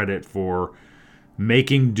of credit for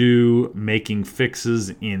making do, making fixes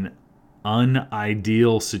in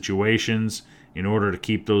unideal situations in order to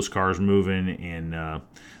keep those cars moving, and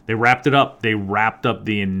they wrapped it up. They wrapped up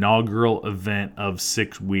the inaugural event of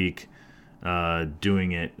 6 week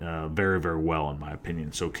doing it very, very well, in my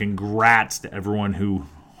opinion. So congrats to everyone who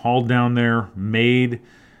hauled down there, made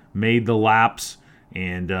the laps,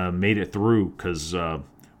 and made it through, because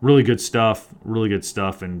really good stuff,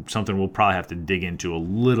 and something we'll probably have to dig into a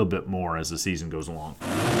little bit more as the season goes along.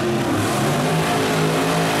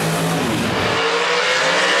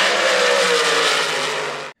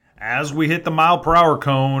 As we hit the mile per hour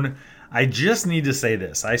cone, I just need to say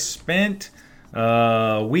this. I spent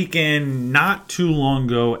a weekend not too long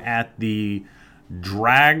ago at the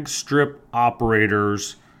Drag Strip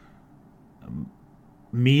Operators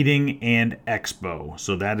Meeting and Expo.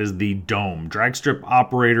 So that is the Dome. Drag Strip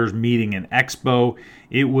Operators Meeting and Expo.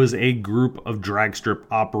 It was a group of drag strip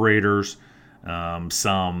operators,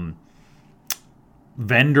 some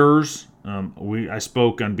vendors. I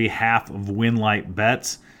spoke on behalf of Winlight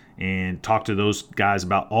Bets and talked to those guys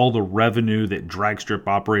about all the revenue that drag strip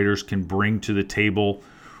operators can bring to the table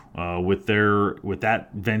with that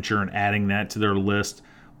venture, and adding that to their list.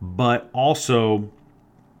 But also,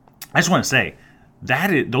 I just want to say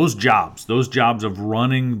that those jobs of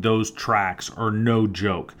running those tracks are no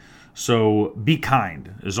joke. So be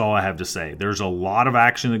kind is all I have to say. There's a lot of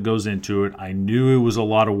action that goes into it. I knew it was a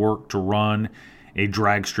lot of work to run a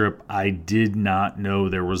drag strip. I did not know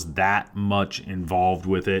there was that much involved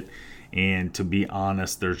with it. And to be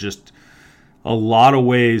honest, there's just a lot of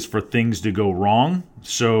ways for things to go wrong.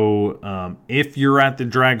 So if you're at the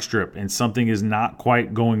drag strip and something is not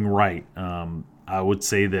quite going right, I would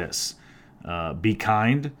say this. Be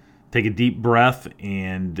kind, take a deep breath,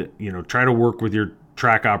 and try to work with your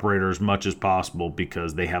track operator as much as possible,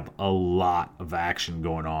 because they have a lot of action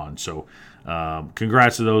going on. So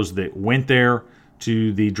congrats to those that went there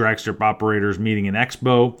to the Drag Strip Operators Meeting and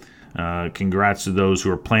Expo. Congrats to those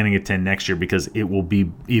who are planning to attend next year, because it will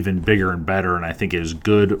be even bigger and better, and I think it is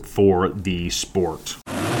good for the sport.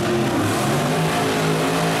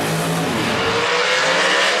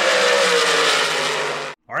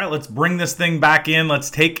 All right, let's bring this thing back in.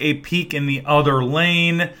 Let's take a peek in the other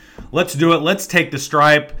lane. Let's do it. Let's take the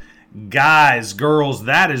stripe. Guys, girls,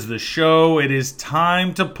 that is the show. It is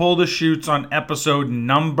time to pull the chutes on episode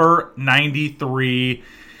number 93.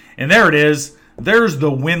 And there it is. There's the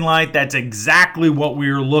Winlight. That's exactly what we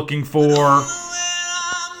were looking for.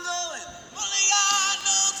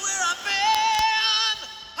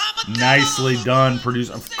 Nicely done,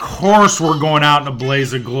 producer. Of course we're going out in a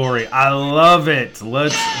blaze of glory. I love it.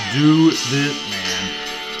 Let's do this, man.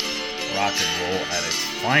 Rock and roll at its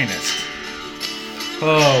finest.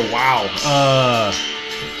 Oh, wow.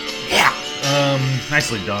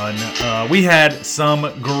 Nicely done. We had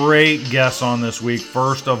some great guests on this week.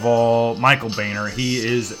 First of all, Michael Boehner. He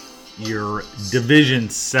is your Division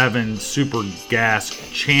 7 Super Gas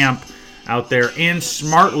champ out there. And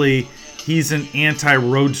smartly, he's an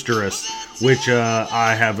anti-roadsterist, which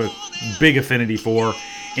I have a big affinity for.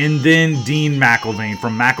 And then Dean Mcilvain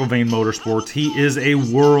from Mcilvain Motorsports. He is a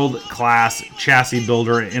world-class chassis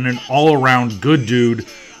builder and an all-around good dude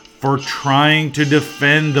for trying to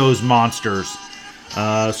defend those monsters.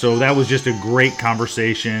 So that was just a great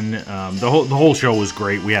conversation. The whole show was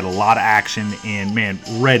great. We had a lot of action and, man,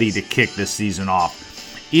 ready to kick this season off.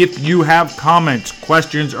 If you have comments,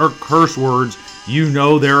 questions, or curse words, you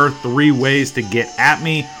know there are 3 ways to get at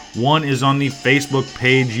me. One is on the Facebook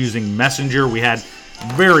page using Messenger. We had a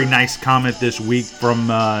very nice comment this week from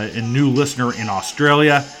a new listener in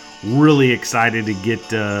Australia. Really excited to get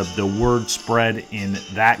the word spread in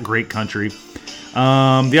that great country.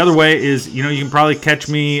 The other way is, you can probably catch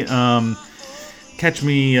me in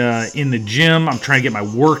the gym. I'm trying to get my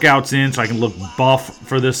workouts in so I can look buff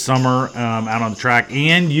for this summer out on the track.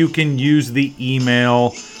 And you can use the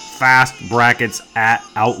email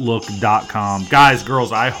fastbrackets@outlook.com. Guys,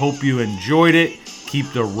 girls, I hope you enjoyed it.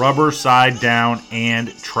 Keep the rubber side down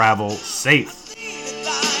and travel safe.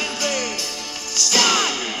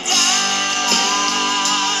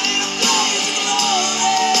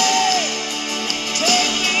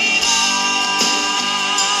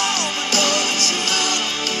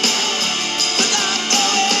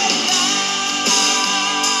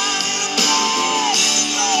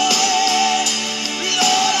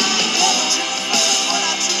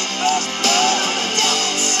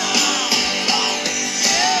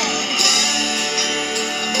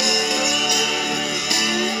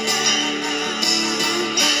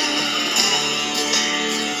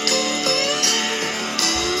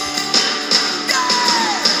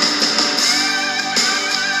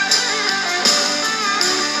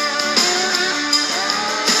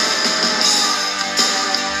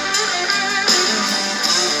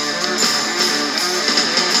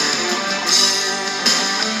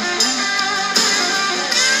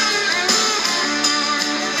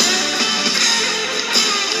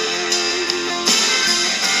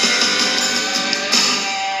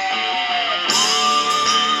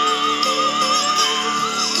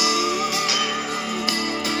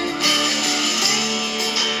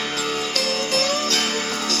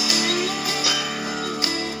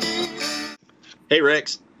 Hey,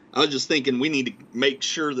 Rex. I was just thinking we need to make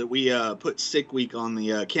sure that we put Sick Week on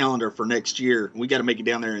the calendar for next year. We got to make it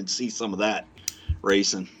down there and see some of that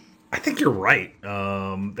racing. I think you're right.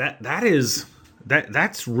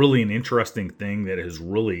 That's really an interesting thing that has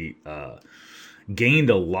really gained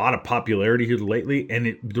a lot of popularity here lately,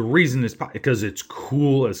 and the reason is because it's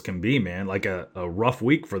cool as can be, man. Like a rough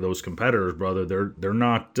week for those competitors, brother. They're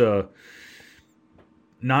not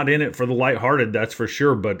in it for the lighthearted, that's for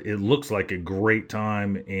sure. But it looks like a great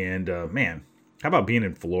time, and man, how about being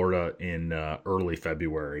in Florida in early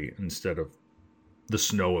February instead of the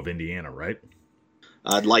snow of Indiana, right?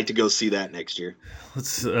 I'd like to go see that next year.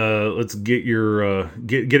 Let's get your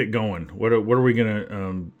get it going. What are we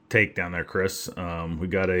gonna take down there, Chris? We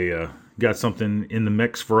got something in the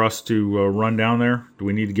mix for us to run down there. Do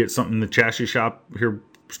we need to get something in the chassis shop here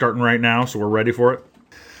starting right now so we're ready for it?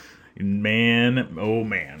 Man, oh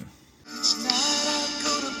man. Each night I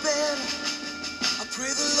go to bed, I pray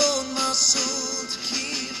the Lord my soul to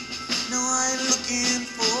keep. No, I ain't looking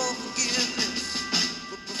for forgiveness,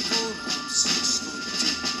 but before I'm 6 foot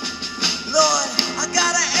deep. Lord, I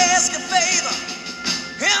gotta ask a favor,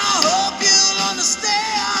 and I hope you'll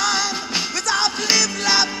understand. 'Cause I've lived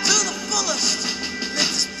life to the fullest. Let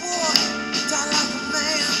this boy die like a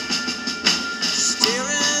man,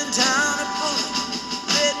 staring down a bullet.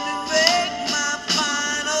 Let me make my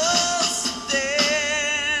final stand.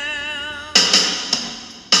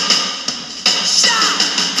 Shout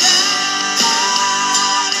down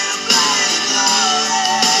in blazing glory.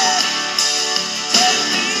 Take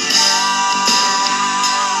me down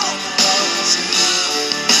the road to you.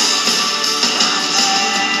 I'm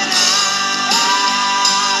going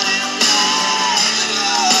out in blazing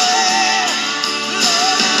glory.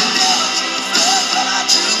 Lord, I never drew first, but I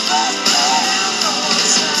drew first blood and no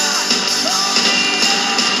sign. Call me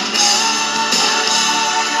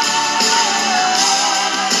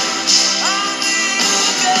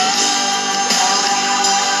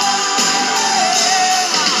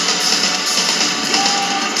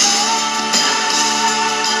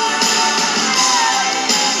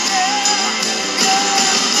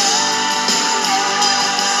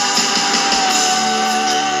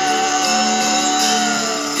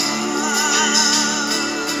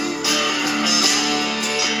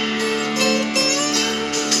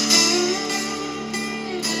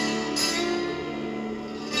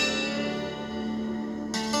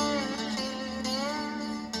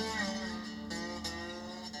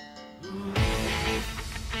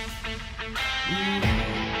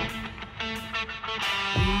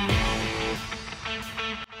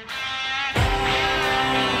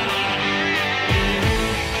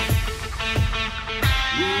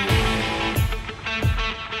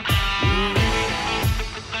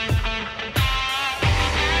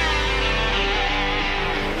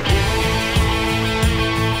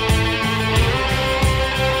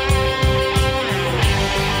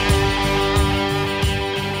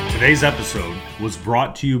Today's episode was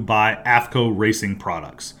brought to you by AFCO Racing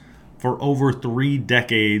Products. For over 3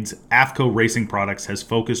 decades, AFCO Racing Products has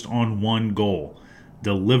focused on one goal: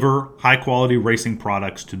 deliver high-quality racing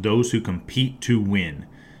products to those who compete to win.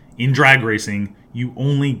 In drag racing, you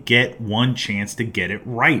only get one chance to get it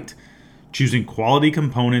right. Choosing quality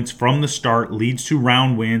components from the start leads to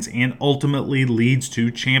round wins and ultimately leads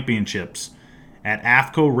to championships. At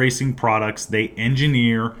AFCO Racing Products, they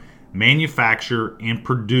engineer, manufacture, and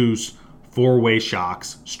produce 4-way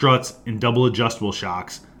shocks, struts, and double adjustable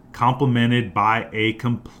shocks, complemented by a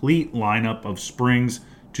complete lineup of springs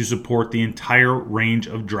to support the entire range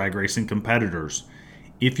of drag racing competitors.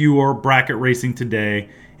 If you are bracket racing today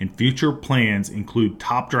and future plans include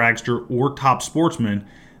top dragster or top sportsman,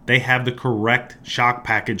 they have the correct shock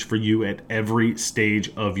package for you at every stage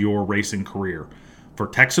of your racing career. For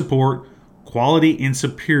tech support, quality, and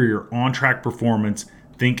superior on-track performance,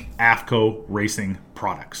 think AFCO Racing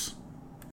Products.